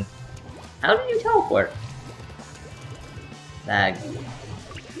thing. How did you teleport? Bag.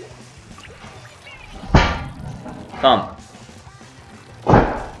 Bump.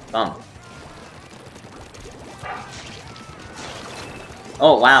 Bump.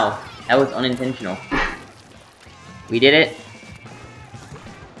 Oh, wow. That was unintentional. We did it.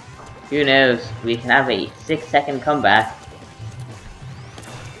 Who knows? We can have a 6-second comeback.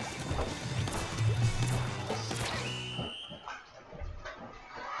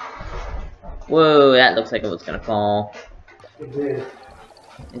 Whoa, that looks like it was gonna fall. It did.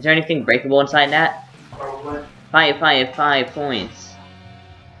 Is there anything breakable inside that? Probably. 5 points.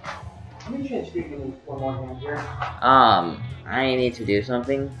 Let me change speaking one more hand here. I need to do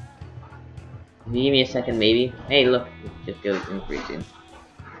something. Can you give me a second, maybe? Hey, look, it just goes in 3, 2.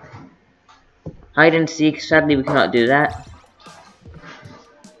 Hide and seek, sadly we cannot do that.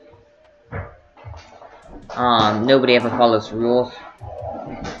 Nobody ever follows the rules.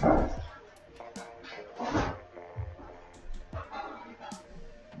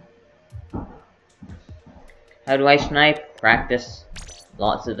 How do I snipe? Practice.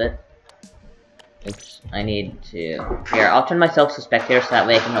 Lots of it. Oops, I need to... Here, I'll turn myself to spectator so that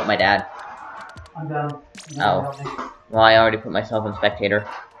way I can help my dad. I'm done. Oh. Well, I already put myself in spectator.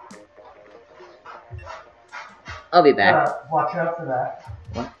 I'll be back. Watch out for that.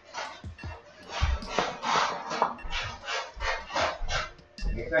 What?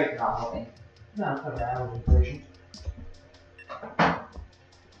 You're very confident. No, it's okay. I was impatient.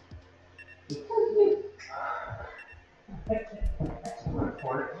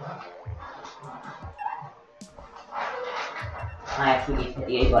 I actually need to hit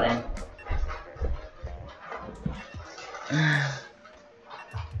the A button.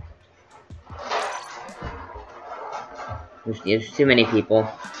 There's too many people.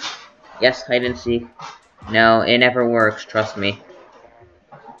 Yes, hide and seek. No, it never works, trust me.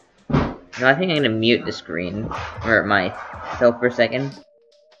 No, I think I'm gonna mute the screen. Or myself for a second.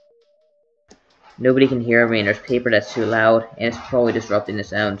 Nobody can hear me and there's paper that's too loud, and it's probably disrupting the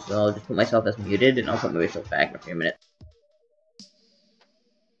sound, so I'll just put myself as muted and I'll put myself back in a few minutes.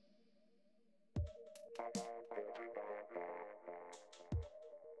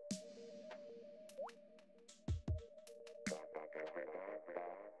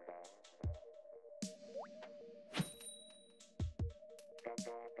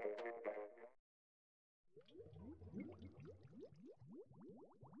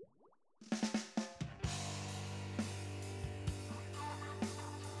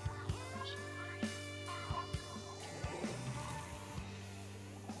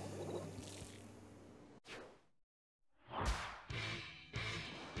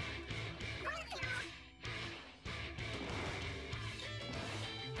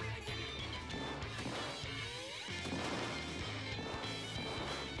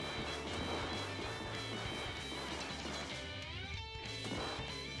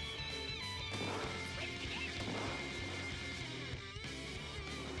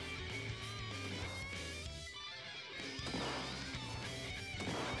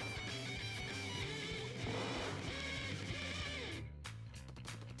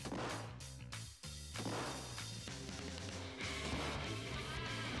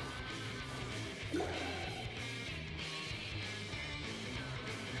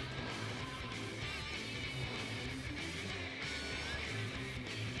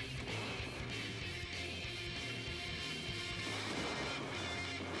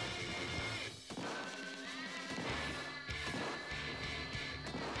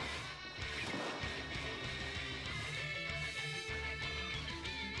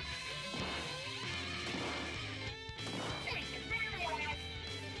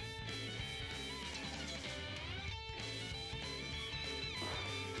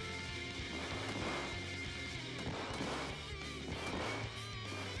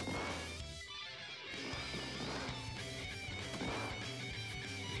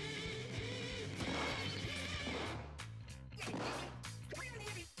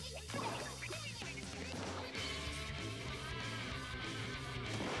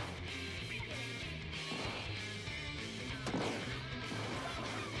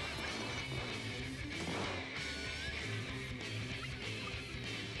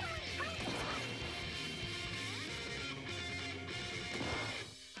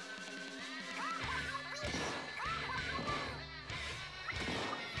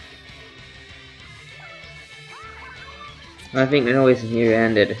 I think the noise in here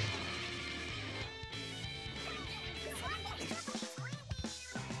ended.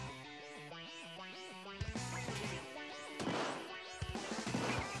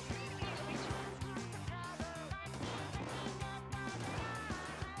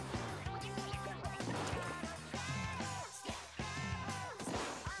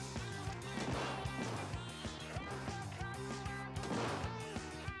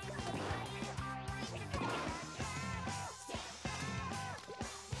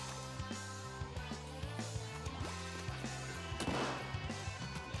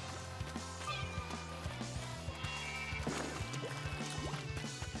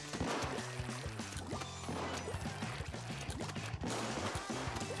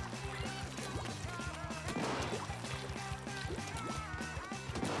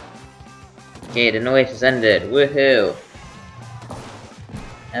 Okay, the noise has ended. Woohoo!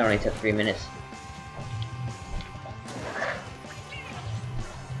 That only took 3 minutes.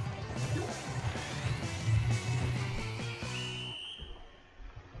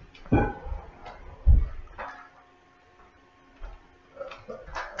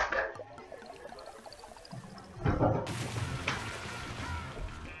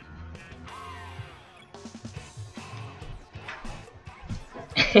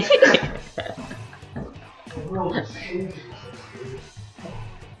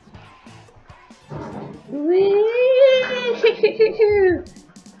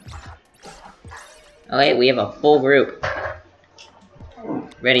 Okay, we have a full group.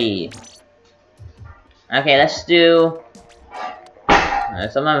 Ready. Okay, let's do...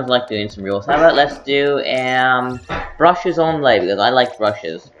 sometimes I like doing some rules. How about let's do, brushes only, because I like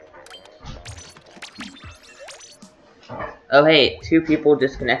brushes. Oh hey, 2 people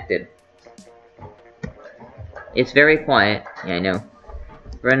disconnected. It's very quiet. Yeah, I know.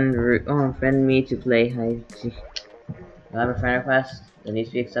 Friend me to play hide. Do I have a friend request that needs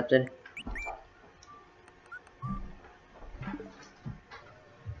to be accepted?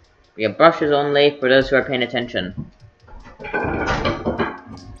 We have brushes only for those who are paying attention.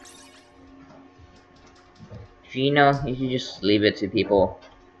 Gino, you should just leave it to people.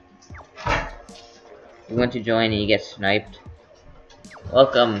 You want to join and you get sniped.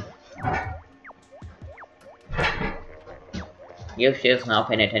 Welcome. Yoshi is not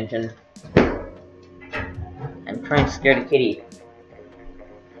paying attention. I'm trying to scare the kitty.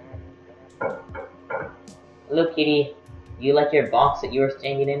 Hello kitty. You like your box that you were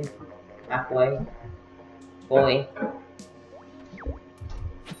standing in? Halfway? Boy.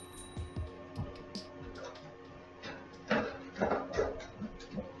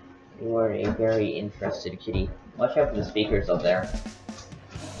 You are a very interested kitty. Watch out for the speakers up there.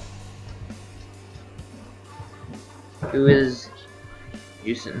 Who is...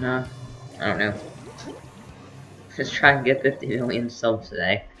 Juicing, huh? I don't know. Just try and get 50 million subs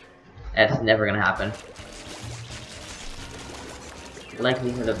today. That's never gonna happen. The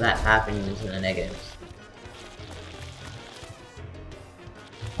likelihood of that happening is in the negatives.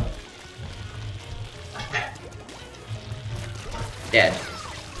 Dead.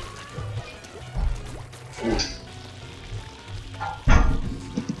 Ooh.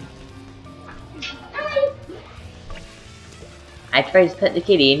 I tried to pet the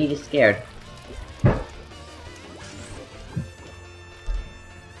kitty and he just scared.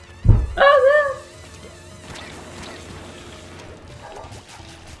 Oh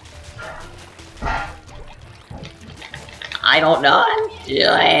no! I don't know what I'm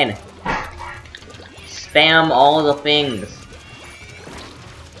doing. Spam all the things.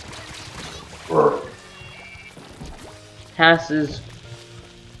 Passes.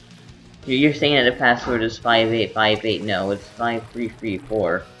 You're saying that the password is 5858. No, it's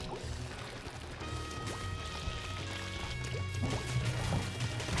 5334.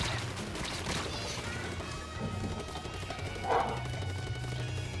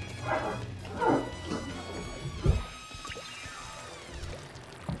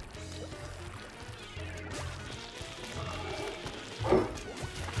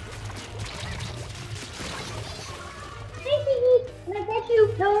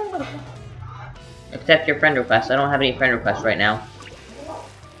 Accept your friend request. I don't have any friend requests right now.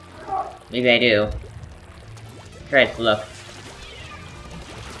 Maybe I do. Try to look.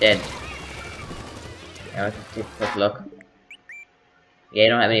 Dead. Now let's just take a quick look. Yeah, I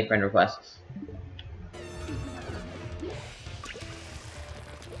don't have any friend requests.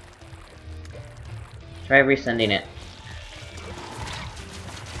 Try resending it.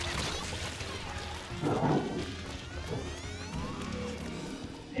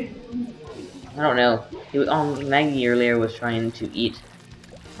 I don't know. Maggie earlier was trying to eat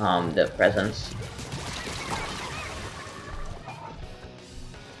the presents.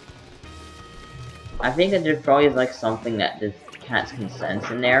 I think that there's probably like something that just can't sense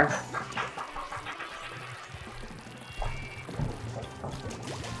in there.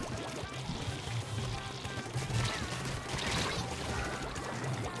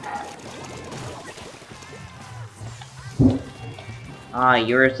 Ah,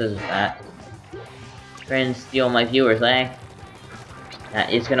 yours is that. Trying to steal my viewers, eh?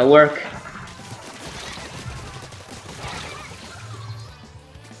 That is gonna work.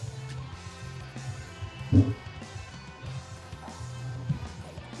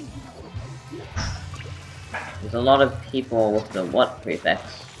 There's a lot of people with the what prefix?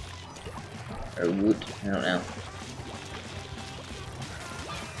 Or woot, I don't know.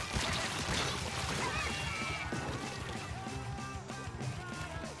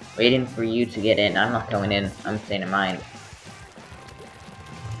 Waiting for you to get in. I'm not going in. I'm staying in mine.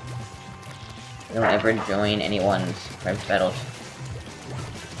 I don't ever join anyone's private battles.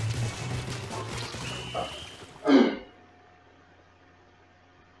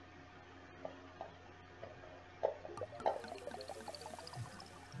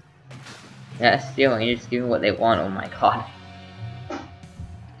 Yeah, stealing. You're just giving what they want. Oh my god.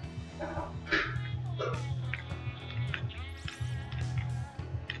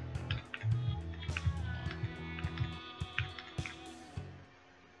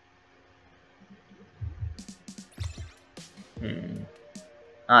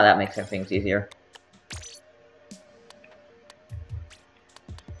 Ah, that makes things easier.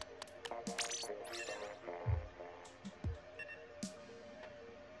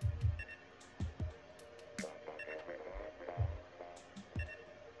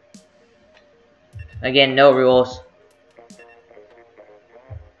 Again, no rules.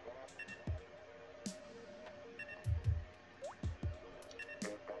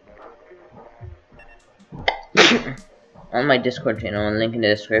 On my Discord channel and link in the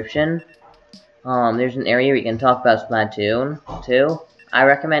description, there's an area where you can talk about Splatoon 2. I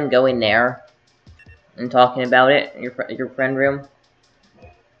recommend going there and talking about it in your friend room.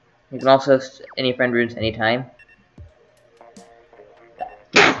 You can also any friend rooms anytime.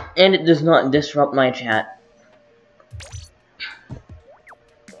 And it does not disrupt my chat.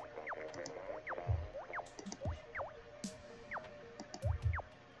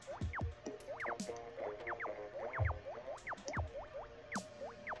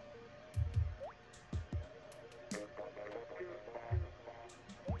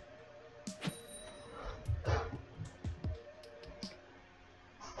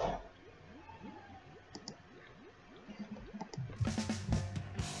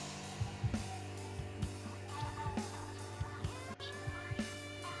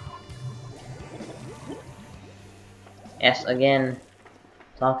 Yes, again,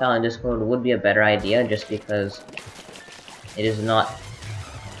 talk out on Discord would be a better idea just because it is not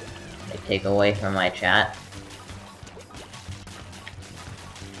a take away from my chat.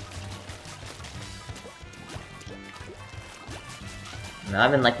 No, I've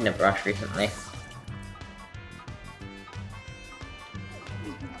been liking the brush recently.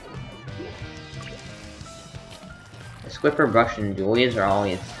 The Squipper brush and Julias are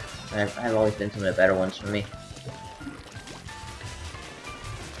always, have always been some of the better ones for me.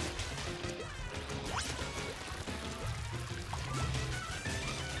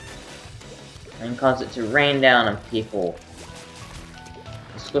 And cause it to rain down on people.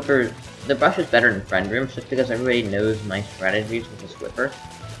 The brush is better in friend rooms just because everybody knows my strategies with the Squipper.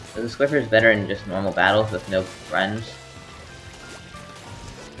 So the Squipper is better in just normal battles with no friends.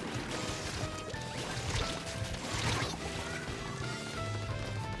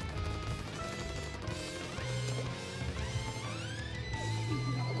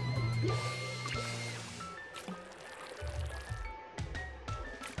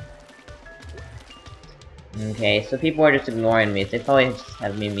 Okay, so people are just ignoring me. They probably just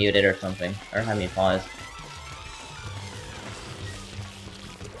have me muted or something, or have me pause.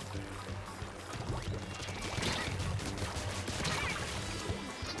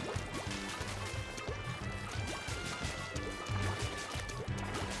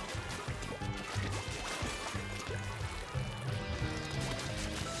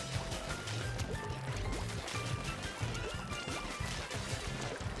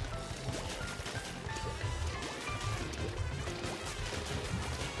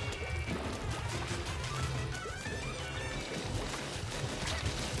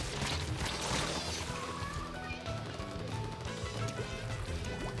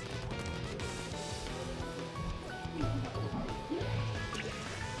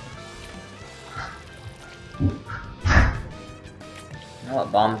 I know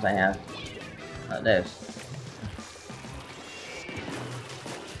what bombs I have. Not those.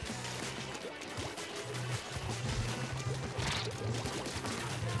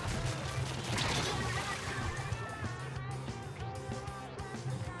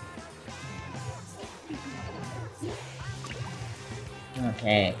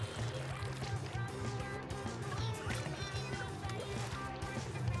 Okay.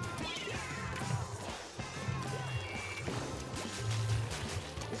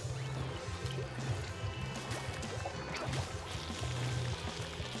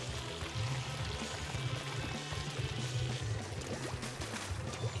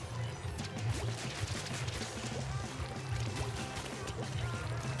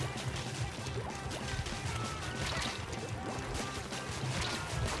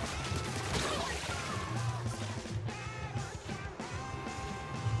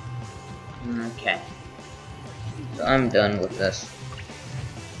 Okay. So I'm done with this.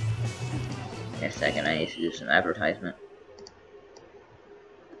 In a second, I need to do some advertisement.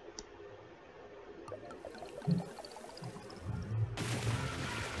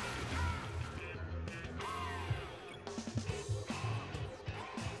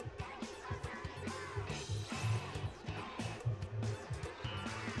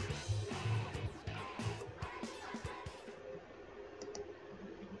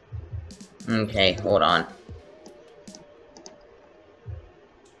 Okay, hold on.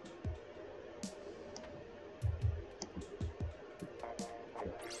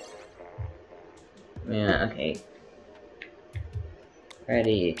 Yeah, okay.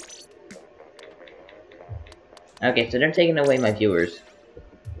 Ready. Okay, so they're taking away my viewers.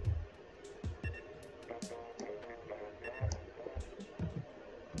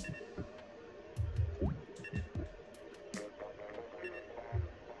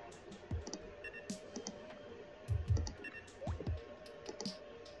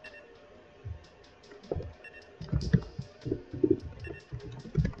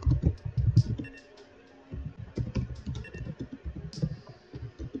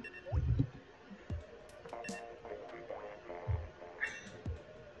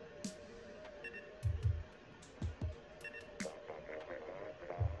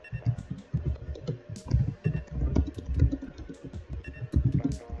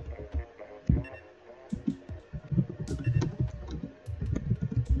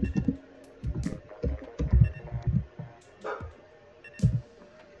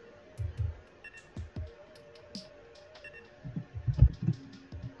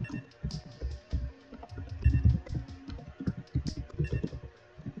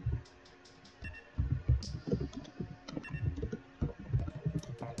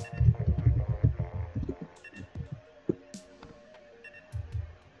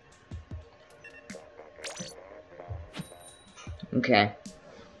 Okay.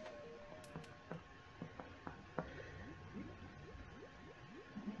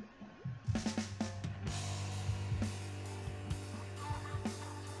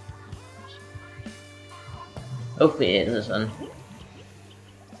 Hopefully it is this one.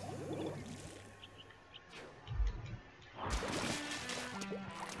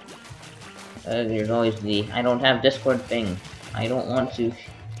 There's always the I don't have Discord thing. I don't want to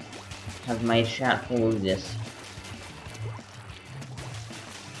have my chat full of this.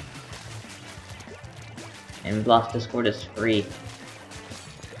 And plus Discord is free.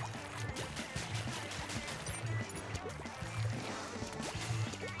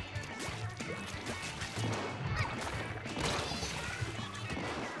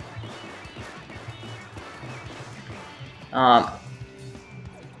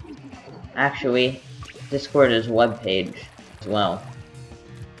 Actually, Discord is a web page as well.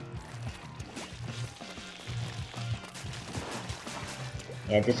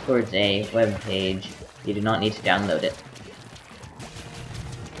 Yeah, Discord's a web page. You do not need to download it.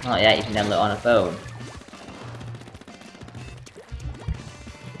 Oh yeah, you can download it on a phone.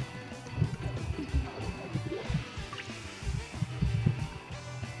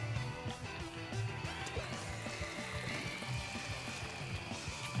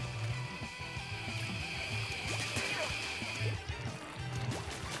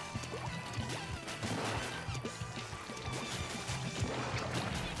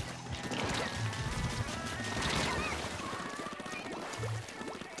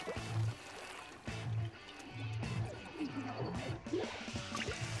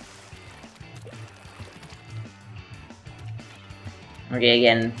 Okay,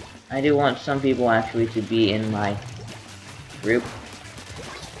 again, I do want some people actually to be in my group.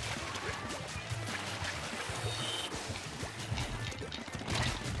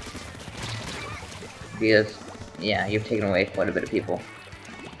 Because, yeah, you've taken away quite a bit of people.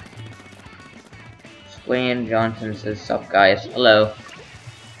 Wayne Johnson says, "Sup guys, hello.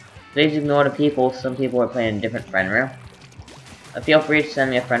 Please ignore the people, some people are playing in a different friend room. Feel free to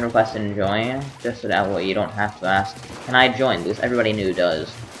send me a friend request and join, just so that way you don't have to ask, can I join? Because everybody new does.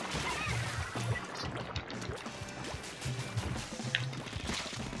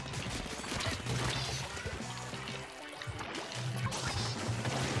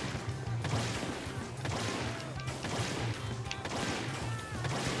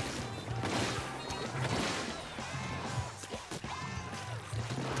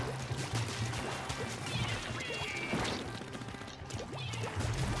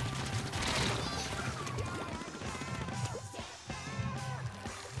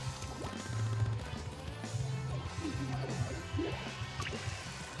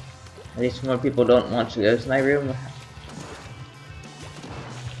 At least more people don't want to go to my room.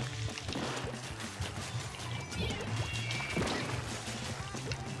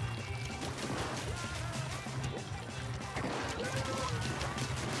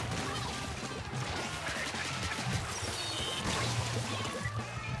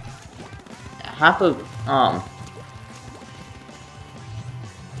 Half of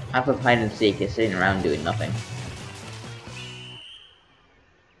hide and seek is sitting around doing nothing.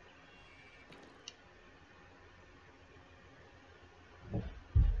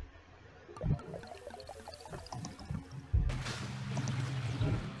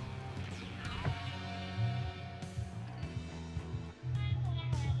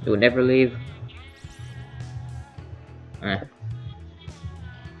 It would never leave.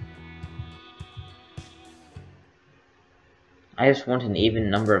 I just want an even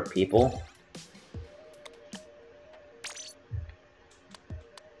number of people.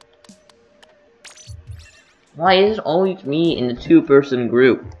 Why is it always me in the two-person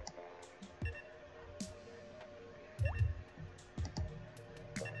group?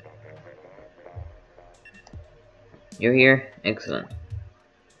 You're here? Excellent.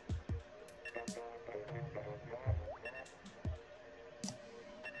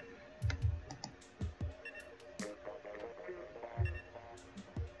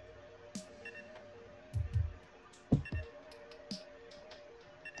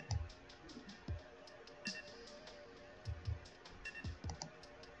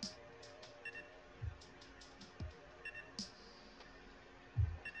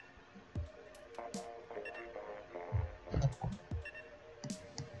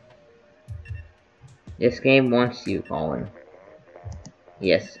 This game wants you, Colin.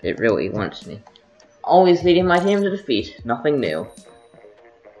 Yes, it really wants me. Always leading my team to defeat. Nothing new.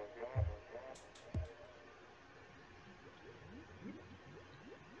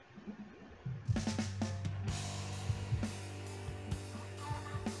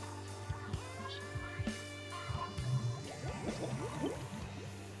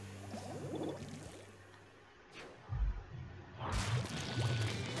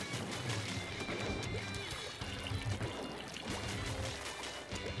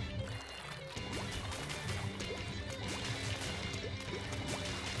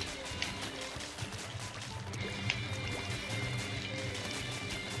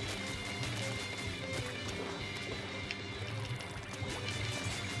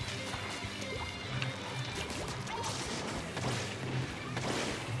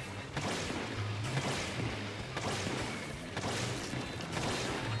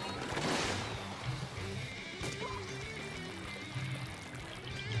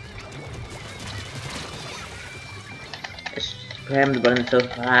 Cram the button so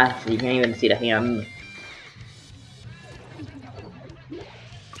fast you can't even see the hand.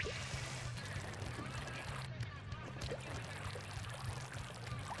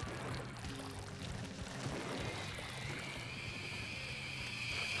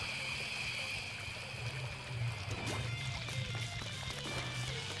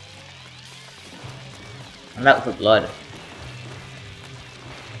 I'm out for blood.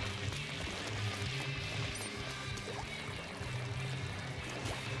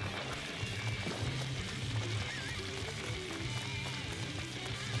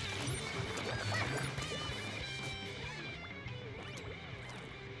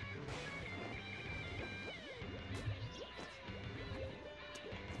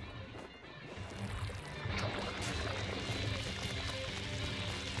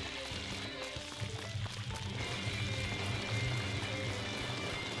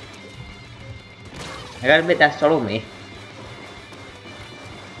 I gotta admit that startled me.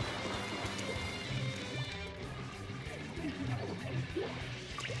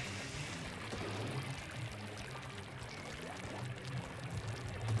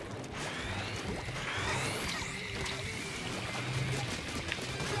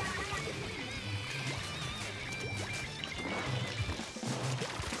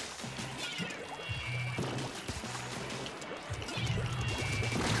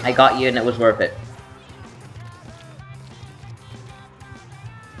 I got you and it was worth it.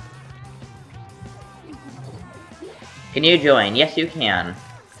 Can you join? Yes, you can.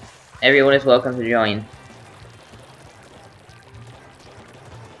 Everyone is welcome to join.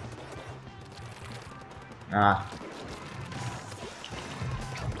 Ah.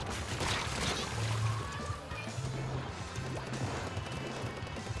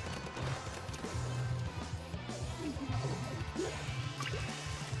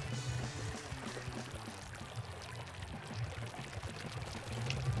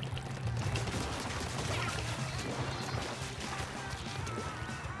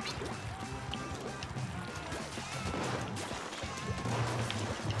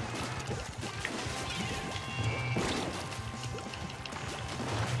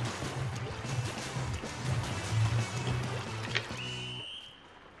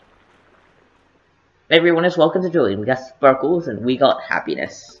 Everyone is welcome to join. We got sparkles and we got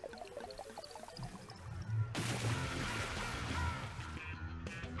happiness.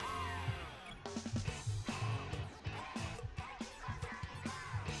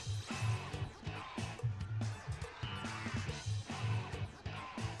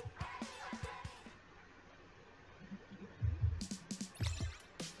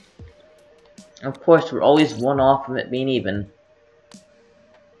 Of course, we're always one off from it being even.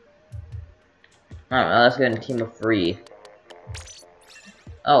 Alright, well, let's go into team of 3.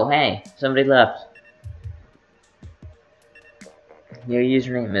 Oh, hey, somebody left. Your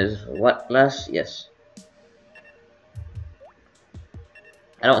username is what, Les? Yes.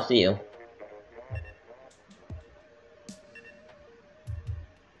 I don't see you.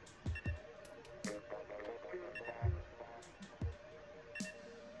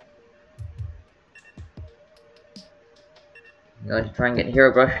 I'm going to try and get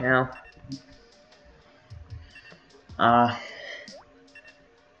Hero Brush now.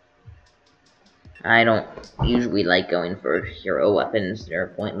 I don't usually like going for hero weapons. They're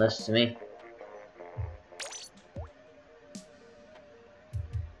pointless to me.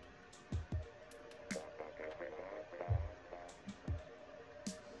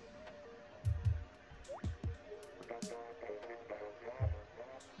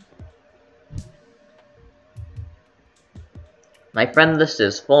 My friend list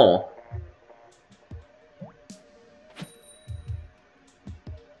is full.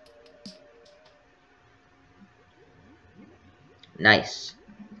 Nice.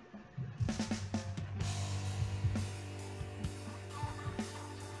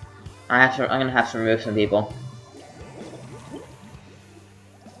 I'm gonna have to remove some people.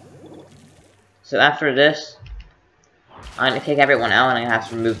 So after this, I'm gonna kick everyone out and I'm gonna have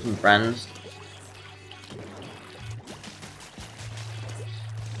to remove some friends.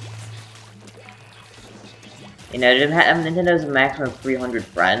 You know, Nintendo has a maximum of 300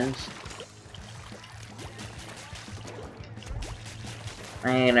 friends.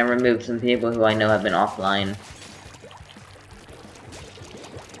 I'm gonna remove some people who I know have been offline.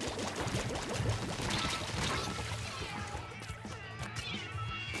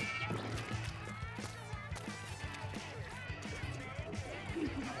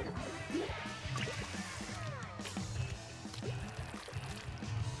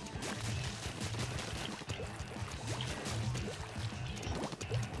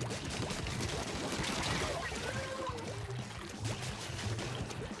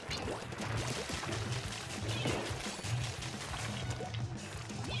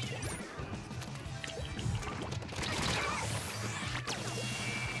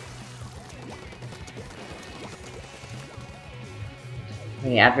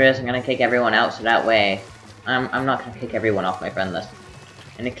 Okay, after this, I'm gonna kick everyone out, so that way, I'm not gonna kick everyone off my friend list.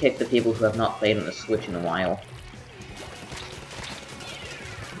 I'm gonna kick the people who have not played on the Switch in a while.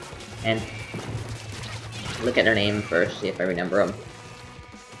 And look at their name first, see if I remember them.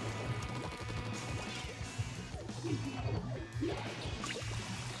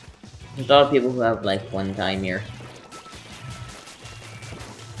 There's a lot of people who have, like, one time here.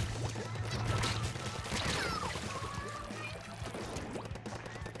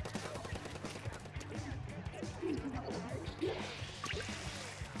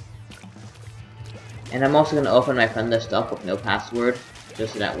 And I'm also going to open my friend list up with no password,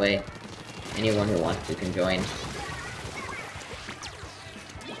 just so that way anyone who wants to can join.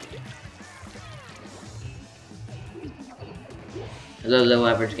 Hello, low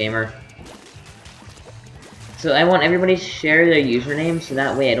average gamer. So I want everybody to share their username, so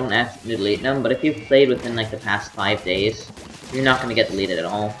that way I don't have to delete them, but if you've played within like the past 5 days, you're not going to get deleted at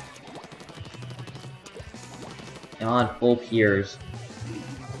all. God, full peers.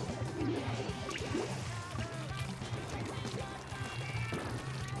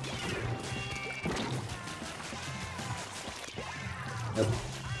 Nope.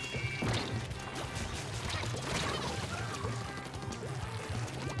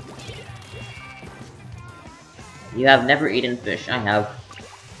 You have never eaten fish. I have.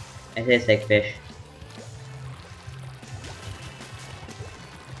 I taste like fish.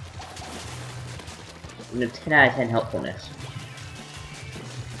 And it's 10 out of 10 helpfulness.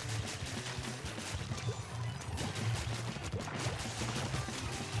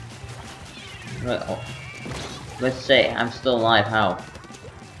 Well, let's say I'm still alive. How?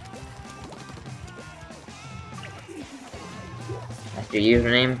 That's your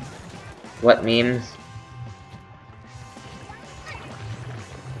username? What memes?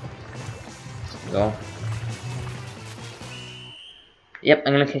 Go. Yep,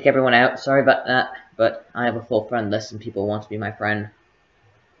 I'm gonna kick everyone out. Sorry about that, but I have a full friend list and people want to be my friend.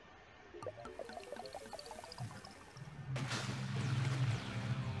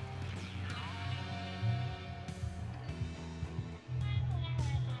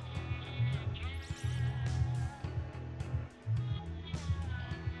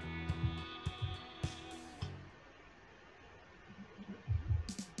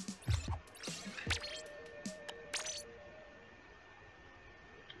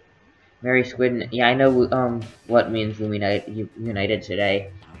 Mary Squid. Yeah, I know what means united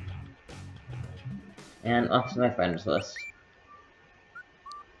today. And off to my friends list.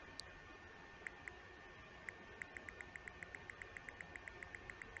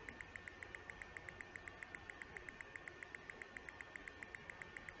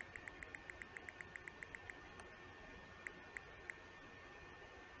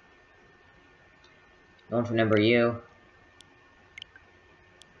 Don't remember you.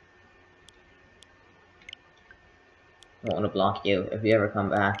 Don't want to block you if you ever come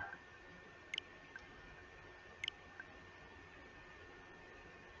back.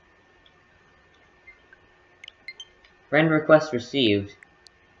 Friend request received.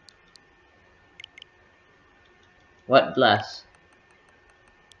 What bless?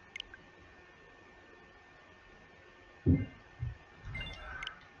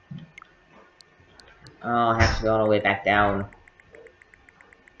 Oh, I have to go all the way back down.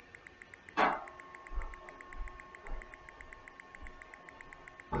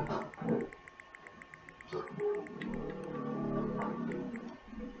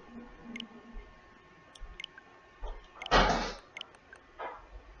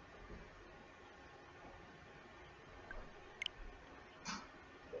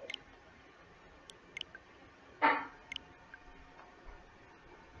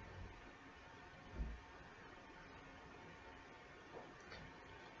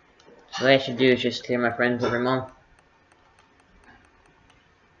 What I should do is just clear my friends every month.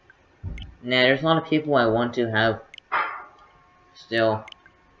 Nah, there's a lot of people I want to have still.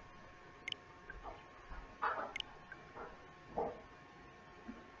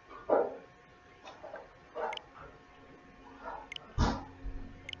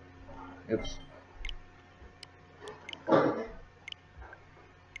 Oops.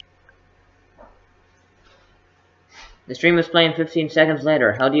 The stream was playing 15 seconds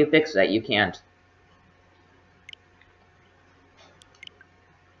later. How do you fix that? You can't.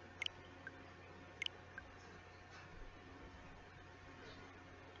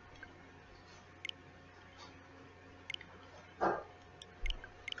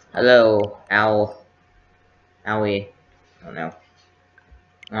 Hello, owl. Owie. Oh no.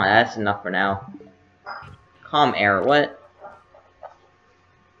 Oh, that's enough for now. Calm error, what?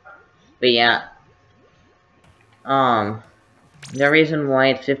 But yeah. The reason why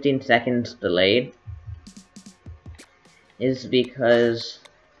it's 15 seconds delayed is because,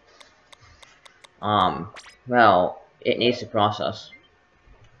 well, it needs to process.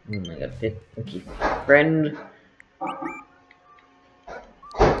 Oh my god, okay. Friend.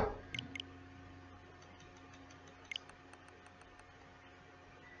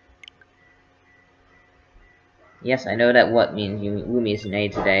 Yes, I know that what means Wumi is an A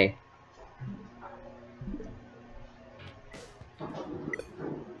today.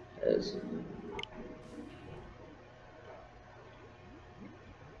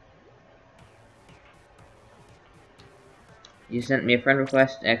 You sent me a friend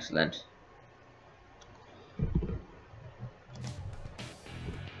request? Excellent.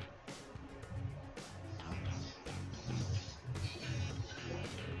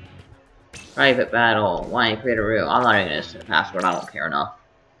 Private battle. Why create a room? I'm not even gonna set a password, I don't care enough.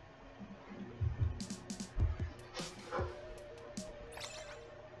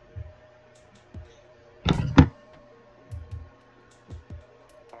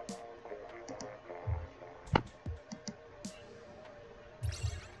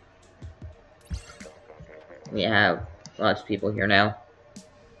 We have lots of people here now.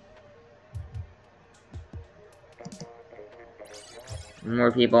 More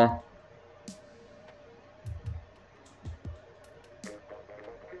people.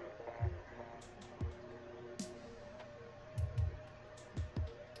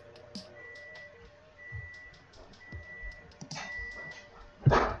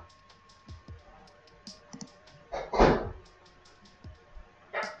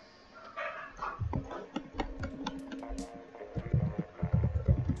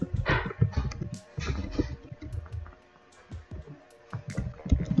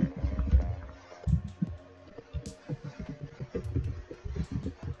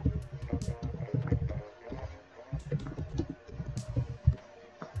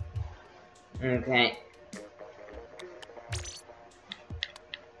 Okay.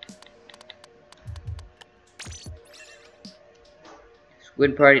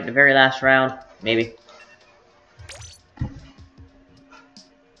 Squid party at the very last round, maybe.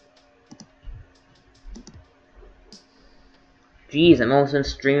 Jeez, I'm almost been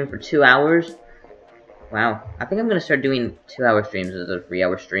streaming for 2 hours. Wow, I think I'm gonna start doing 2-hour streams instead of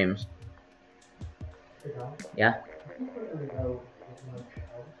 3-hour streams. Yeah.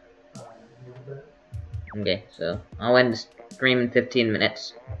 Okay, so I'll end the stream in 15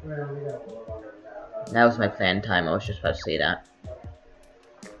 minutes. That was my planned time, I was just about to say that.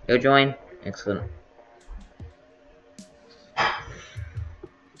 Go join? Excellent.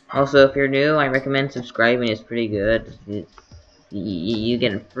 Also, if you're new, I recommend subscribing, it's pretty good. You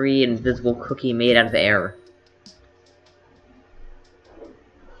get a free invisible cookie made out of air.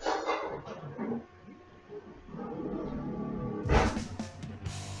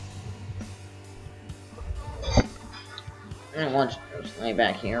 I want to slide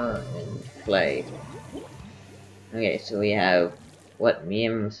back here and play. Okay, so we have what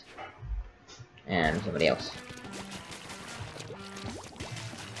memes and somebody else.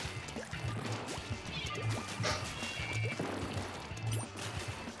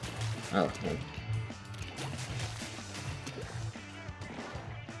 Oh, okay.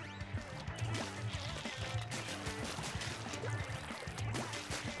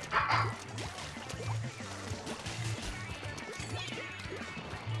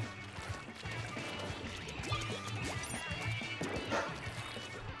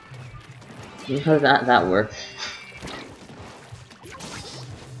 You know how that works.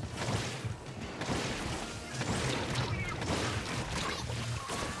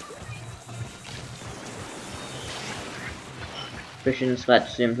 Christian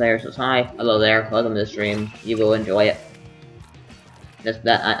Splatoon player says hi. Hello there. Welcome to the stream. You will enjoy it. Just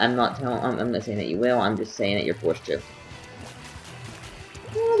that I'm not saying that you will. I'm just saying that you're forced to.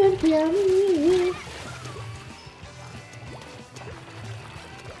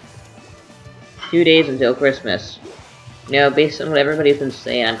 2 days until Christmas. You know, based on what everybody's been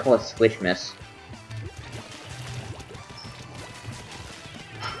saying, I'd call it Switchmas.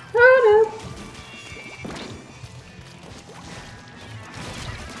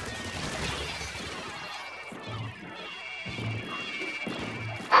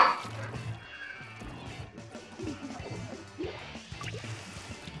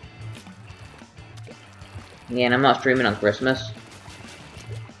 Yeah, and I'm not streaming on Christmas.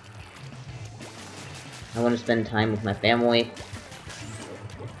 I want to spend time with my family.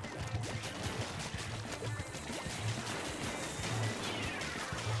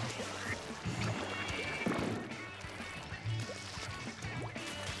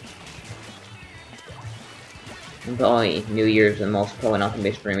 And probably New Year's, and most probably not going to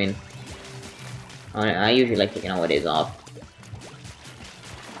be streaming. I usually like taking holidays off.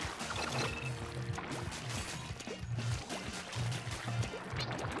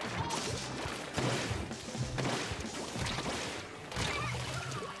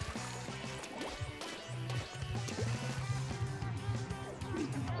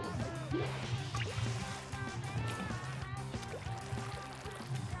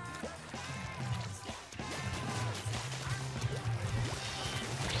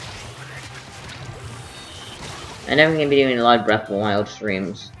 And I'm going to be doing a lot of Breath of the Wild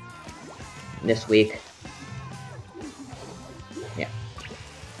streams this week. Yeah.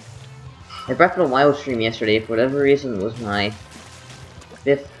 The Breath of the Wild stream yesterday, for whatever reason, was my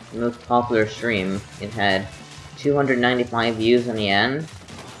 5th most popular stream. It had 295 views in the end.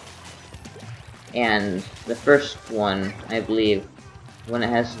 And the first one, I believe, when it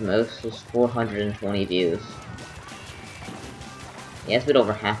has the most, is 420 views. Yeah, it's a bit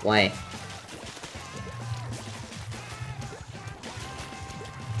over halfway.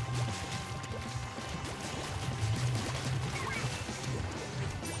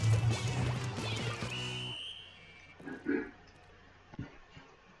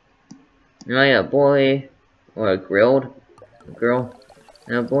 Am I a boy or a girl?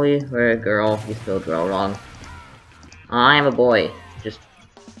 And a boy or a girl? You spelled girl wrong. I am a boy. Just,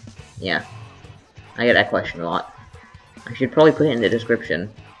 yeah. I get that question a lot. I should probably put it in the description.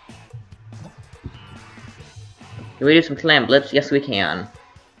 Can we do some clam blips? Yes, we can.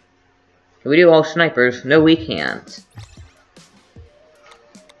 Can we do all snipers? No, we can't.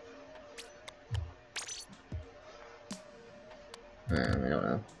 I don't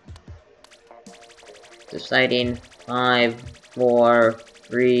know. Deciding 5, 4,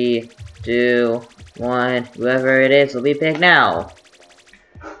 3, 2, 1. Whoever it is will be picked now.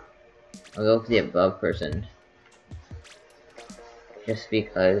 I'll go for the above person. Just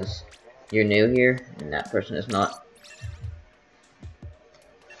because you're new here and that person is not.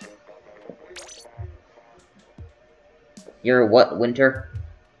 You're what, Winter?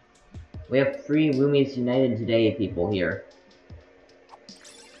 We have 3 Roomies United today people here.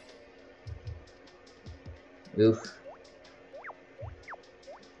 Oof.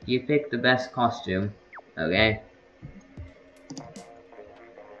 You picked the best costume. Okay.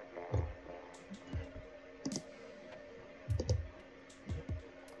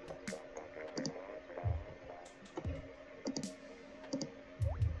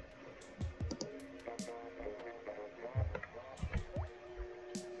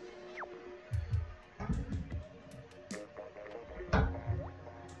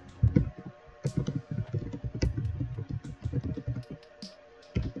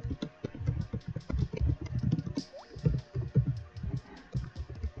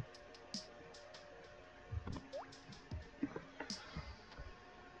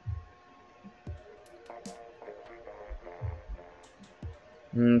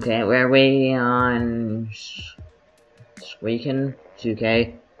 Okay, where are we on Squeakin'?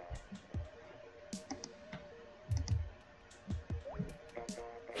 2K.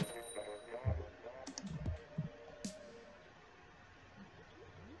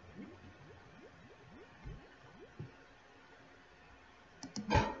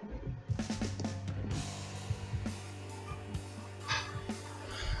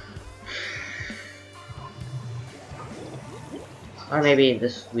 Or maybe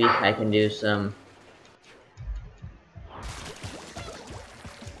this week I can do some...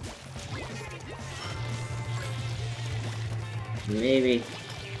 Maybe...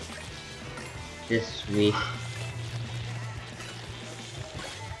 this week...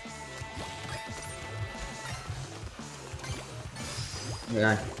 Hang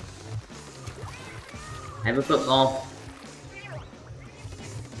on. I have a football.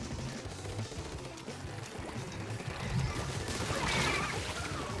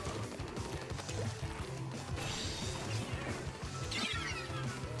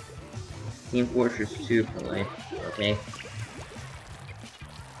 Team Fortress 2 play. Okay.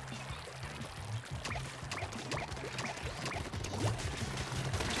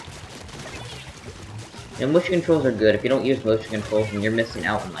 Yeah, motion controls are good. If you don't use motion controls, then you're missing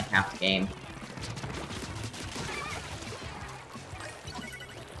out on like half the game.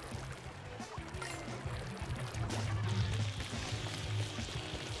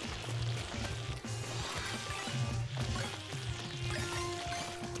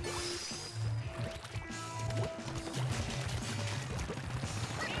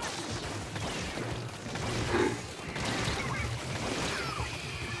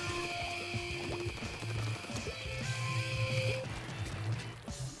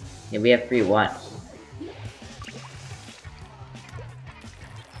 Yeah, we have free watts.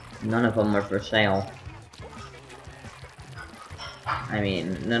 None of them are for sale. I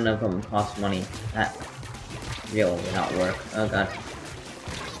mean, none of them cost money. That really will not work. Oh god.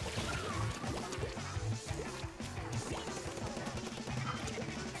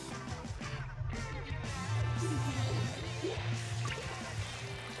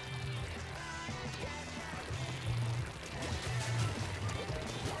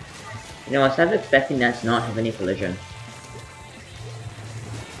 You know, I started expecting that to not have any collision.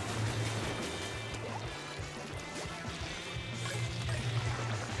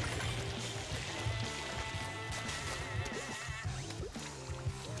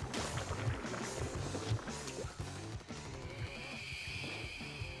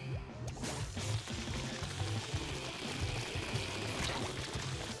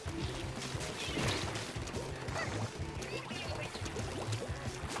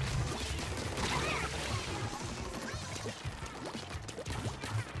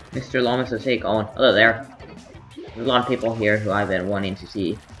 Mr. Llama says, hey Colin. Hello there. There's a lot of people here who I've been wanting to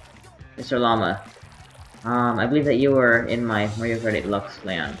see. Mr. Llama. I believe that you were in my Mario Kart Deluxe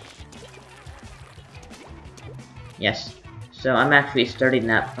clan. Yes. So I'm actually starting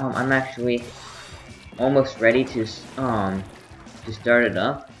that, I'm actually almost ready to start it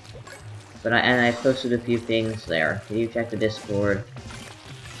up. But I posted a few things there. Can you check the Discord?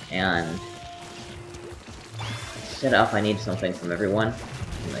 And set up, I need something from everyone.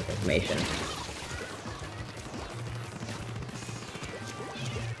 Like information.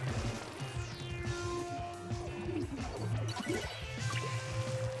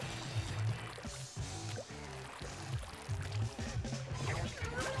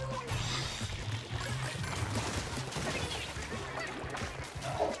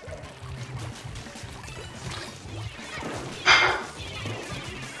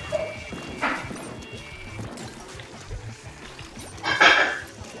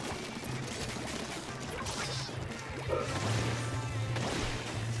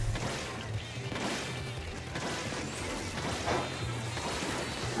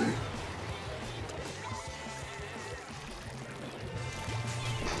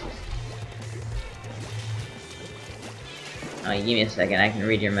 Give me a second, I can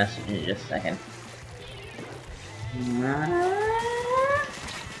read your message in just a second.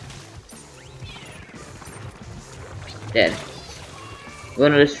 Dead.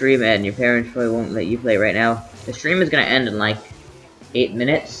 Going to the stream and your parents probably won't let you play right now. The stream is gonna end in like 8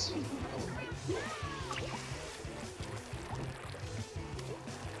 minutes.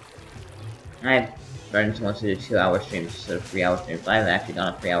 I've started to want to do 2-hour streams instead of 3-hour streams. I haven't actually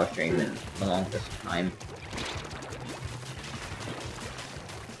done a 3-hour stream in the longest time.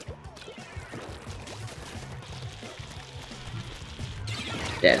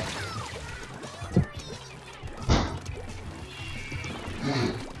 Dead.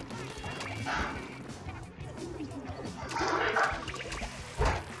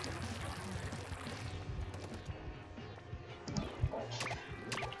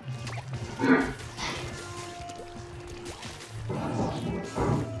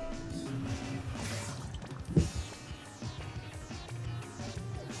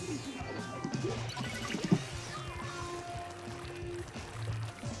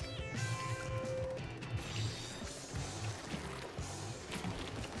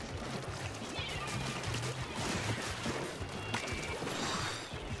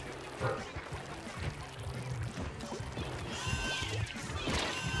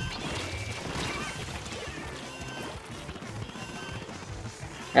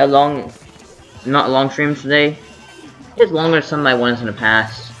 How long? Not long streams today. It's longer than some of my ones in the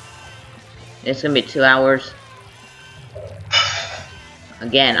past. It's gonna be 2 hours.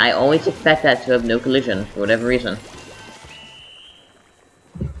 Again, I always expect that to have no collision for whatever reason.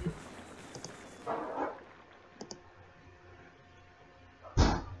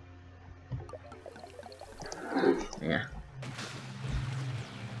 Yeah.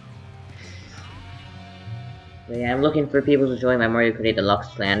 But yeah, I'm looking for people to join my Mario Kart 8 Deluxe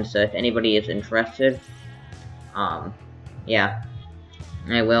clan, so if anybody is interested, yeah,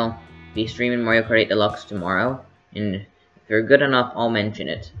 I will be streaming Mario Kart 8 Deluxe tomorrow, and if you're good enough, I'll mention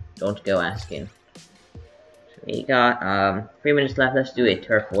it. Don't go asking. So we got, 3 minutes left. Let's do a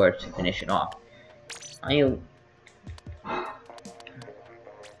turf war to finish it off. We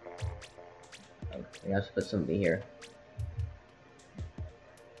have to put somebody here.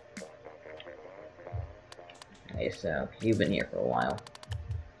 Okay, so you've been here for a while.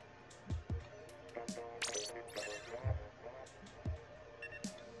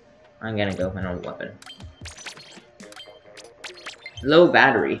 I'm gonna go with my own weapon. Low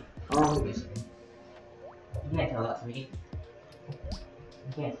battery. Oh, you can't tell that to me.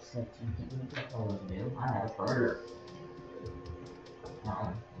 You can't sit you can't tell what to do. I have a burger.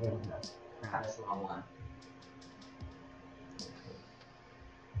 That's the wrong one.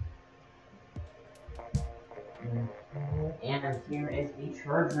 And here is the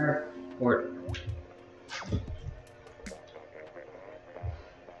charger port.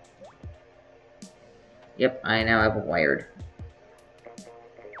 Yep, I now have it wired.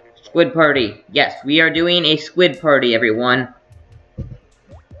 Squid party. Yes, we are doing a squid party, everyone.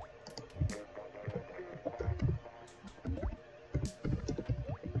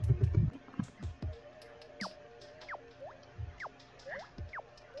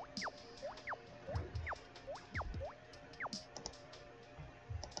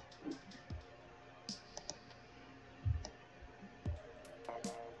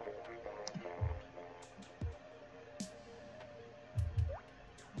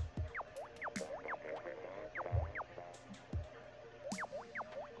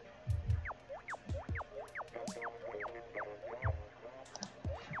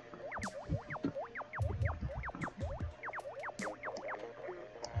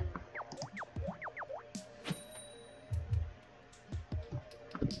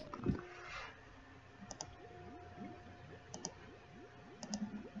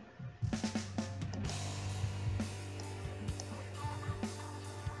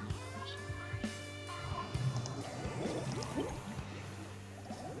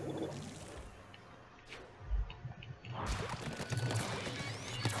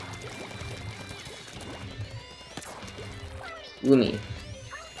 Lumi.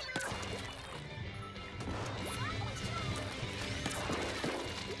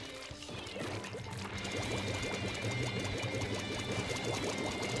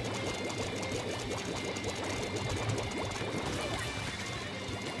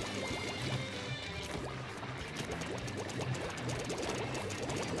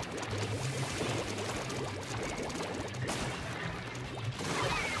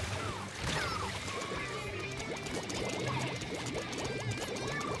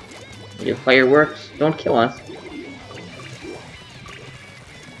 Your fireworks, don't kill us.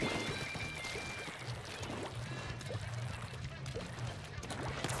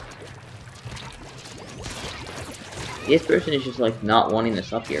 This person is just like not wanting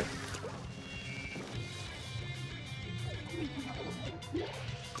this up here.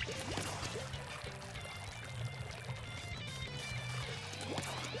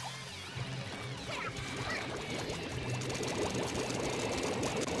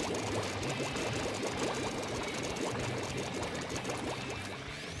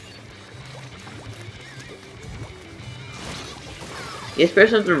 This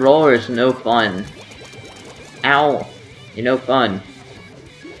person's a roller is no fun. Ow! You're no fun.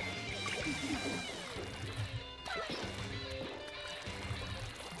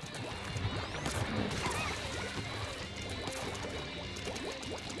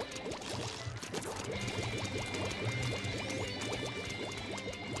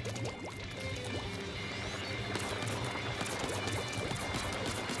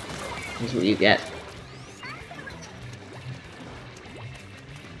 This is what you get.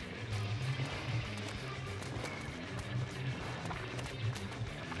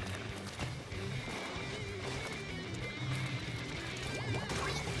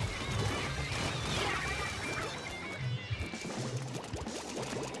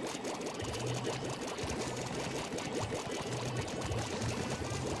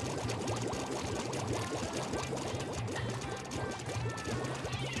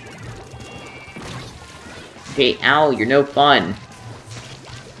 Okay, ow, you're no fun.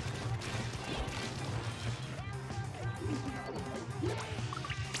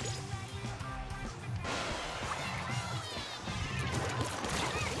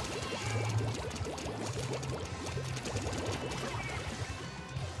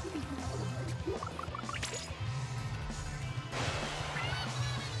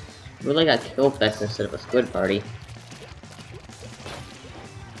 Really got Kill Fest instead of a Squid Party.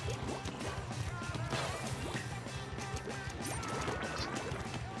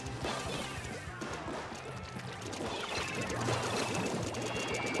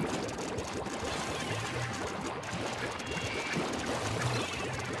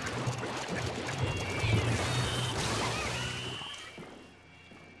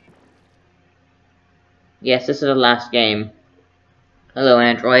 Yes, this is the last game. Hello,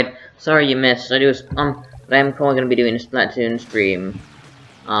 Android. Sorry you missed. But I'm probably gonna be doing a Splatoon stream,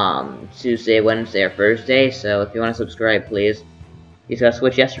 Tuesday, Wednesday, or Thursday. So if you want to subscribe, please. You saw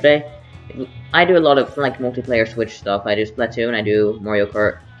Switch yesterday. I do a lot of like multiplayer Switch stuff. I do Splatoon. I do Mario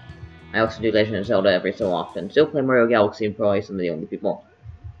Kart. I also do Legend of Zelda every so often. Still play Mario Galaxy. Probably some of the only people.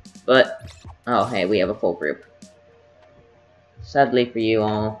 But oh hey, we have a full group. Sadly for you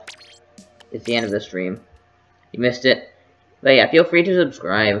all, it's the end of the stream. You missed it. But yeah, feel free to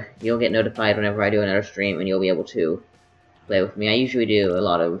subscribe. You'll get notified whenever I do another stream, and you'll be able to play with me. I usually do a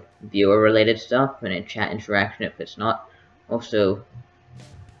lot of viewer-related stuff, and a chat interaction if it's not. Also,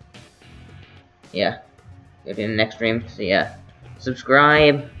 yeah, go to the next stream. So yeah,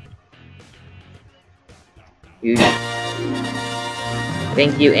 subscribe.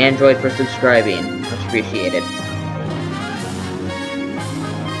 Thank you, Android, for subscribing. Much appreciated.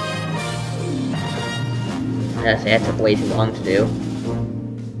 That took way too long to do.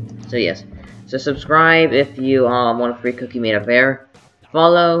 So yes. So subscribe if you want a free cookie made up there.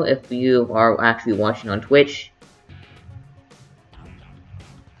 Follow if you are actually watching on Twitch.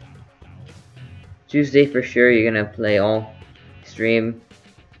 Tuesday for sure you're gonna play all stream.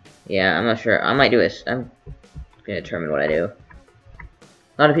 Yeah, I'm not sure. I might do it. I'm gonna determine what I do.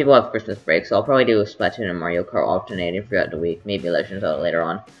 A lot of people have Christmas break, so I'll probably do Splatoon and Mario Kart alternating throughout the week. Maybe Legends out later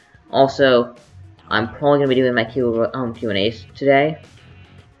on. Also, I'm probably going to be doing my Q&As today.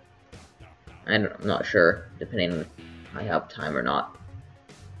 I'm not sure, depending on if I have time or not.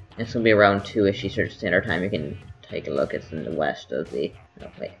 It's going to be around 2-ish Eastern Standard Time. You can take a look. It's in the west of the...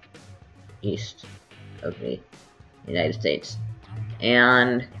 no, wait. East of the United States.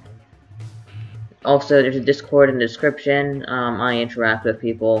 And also, there's a Discord in the description. I interact with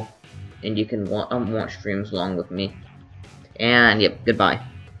people, and you can watch streams along with me. And, yep, goodbye.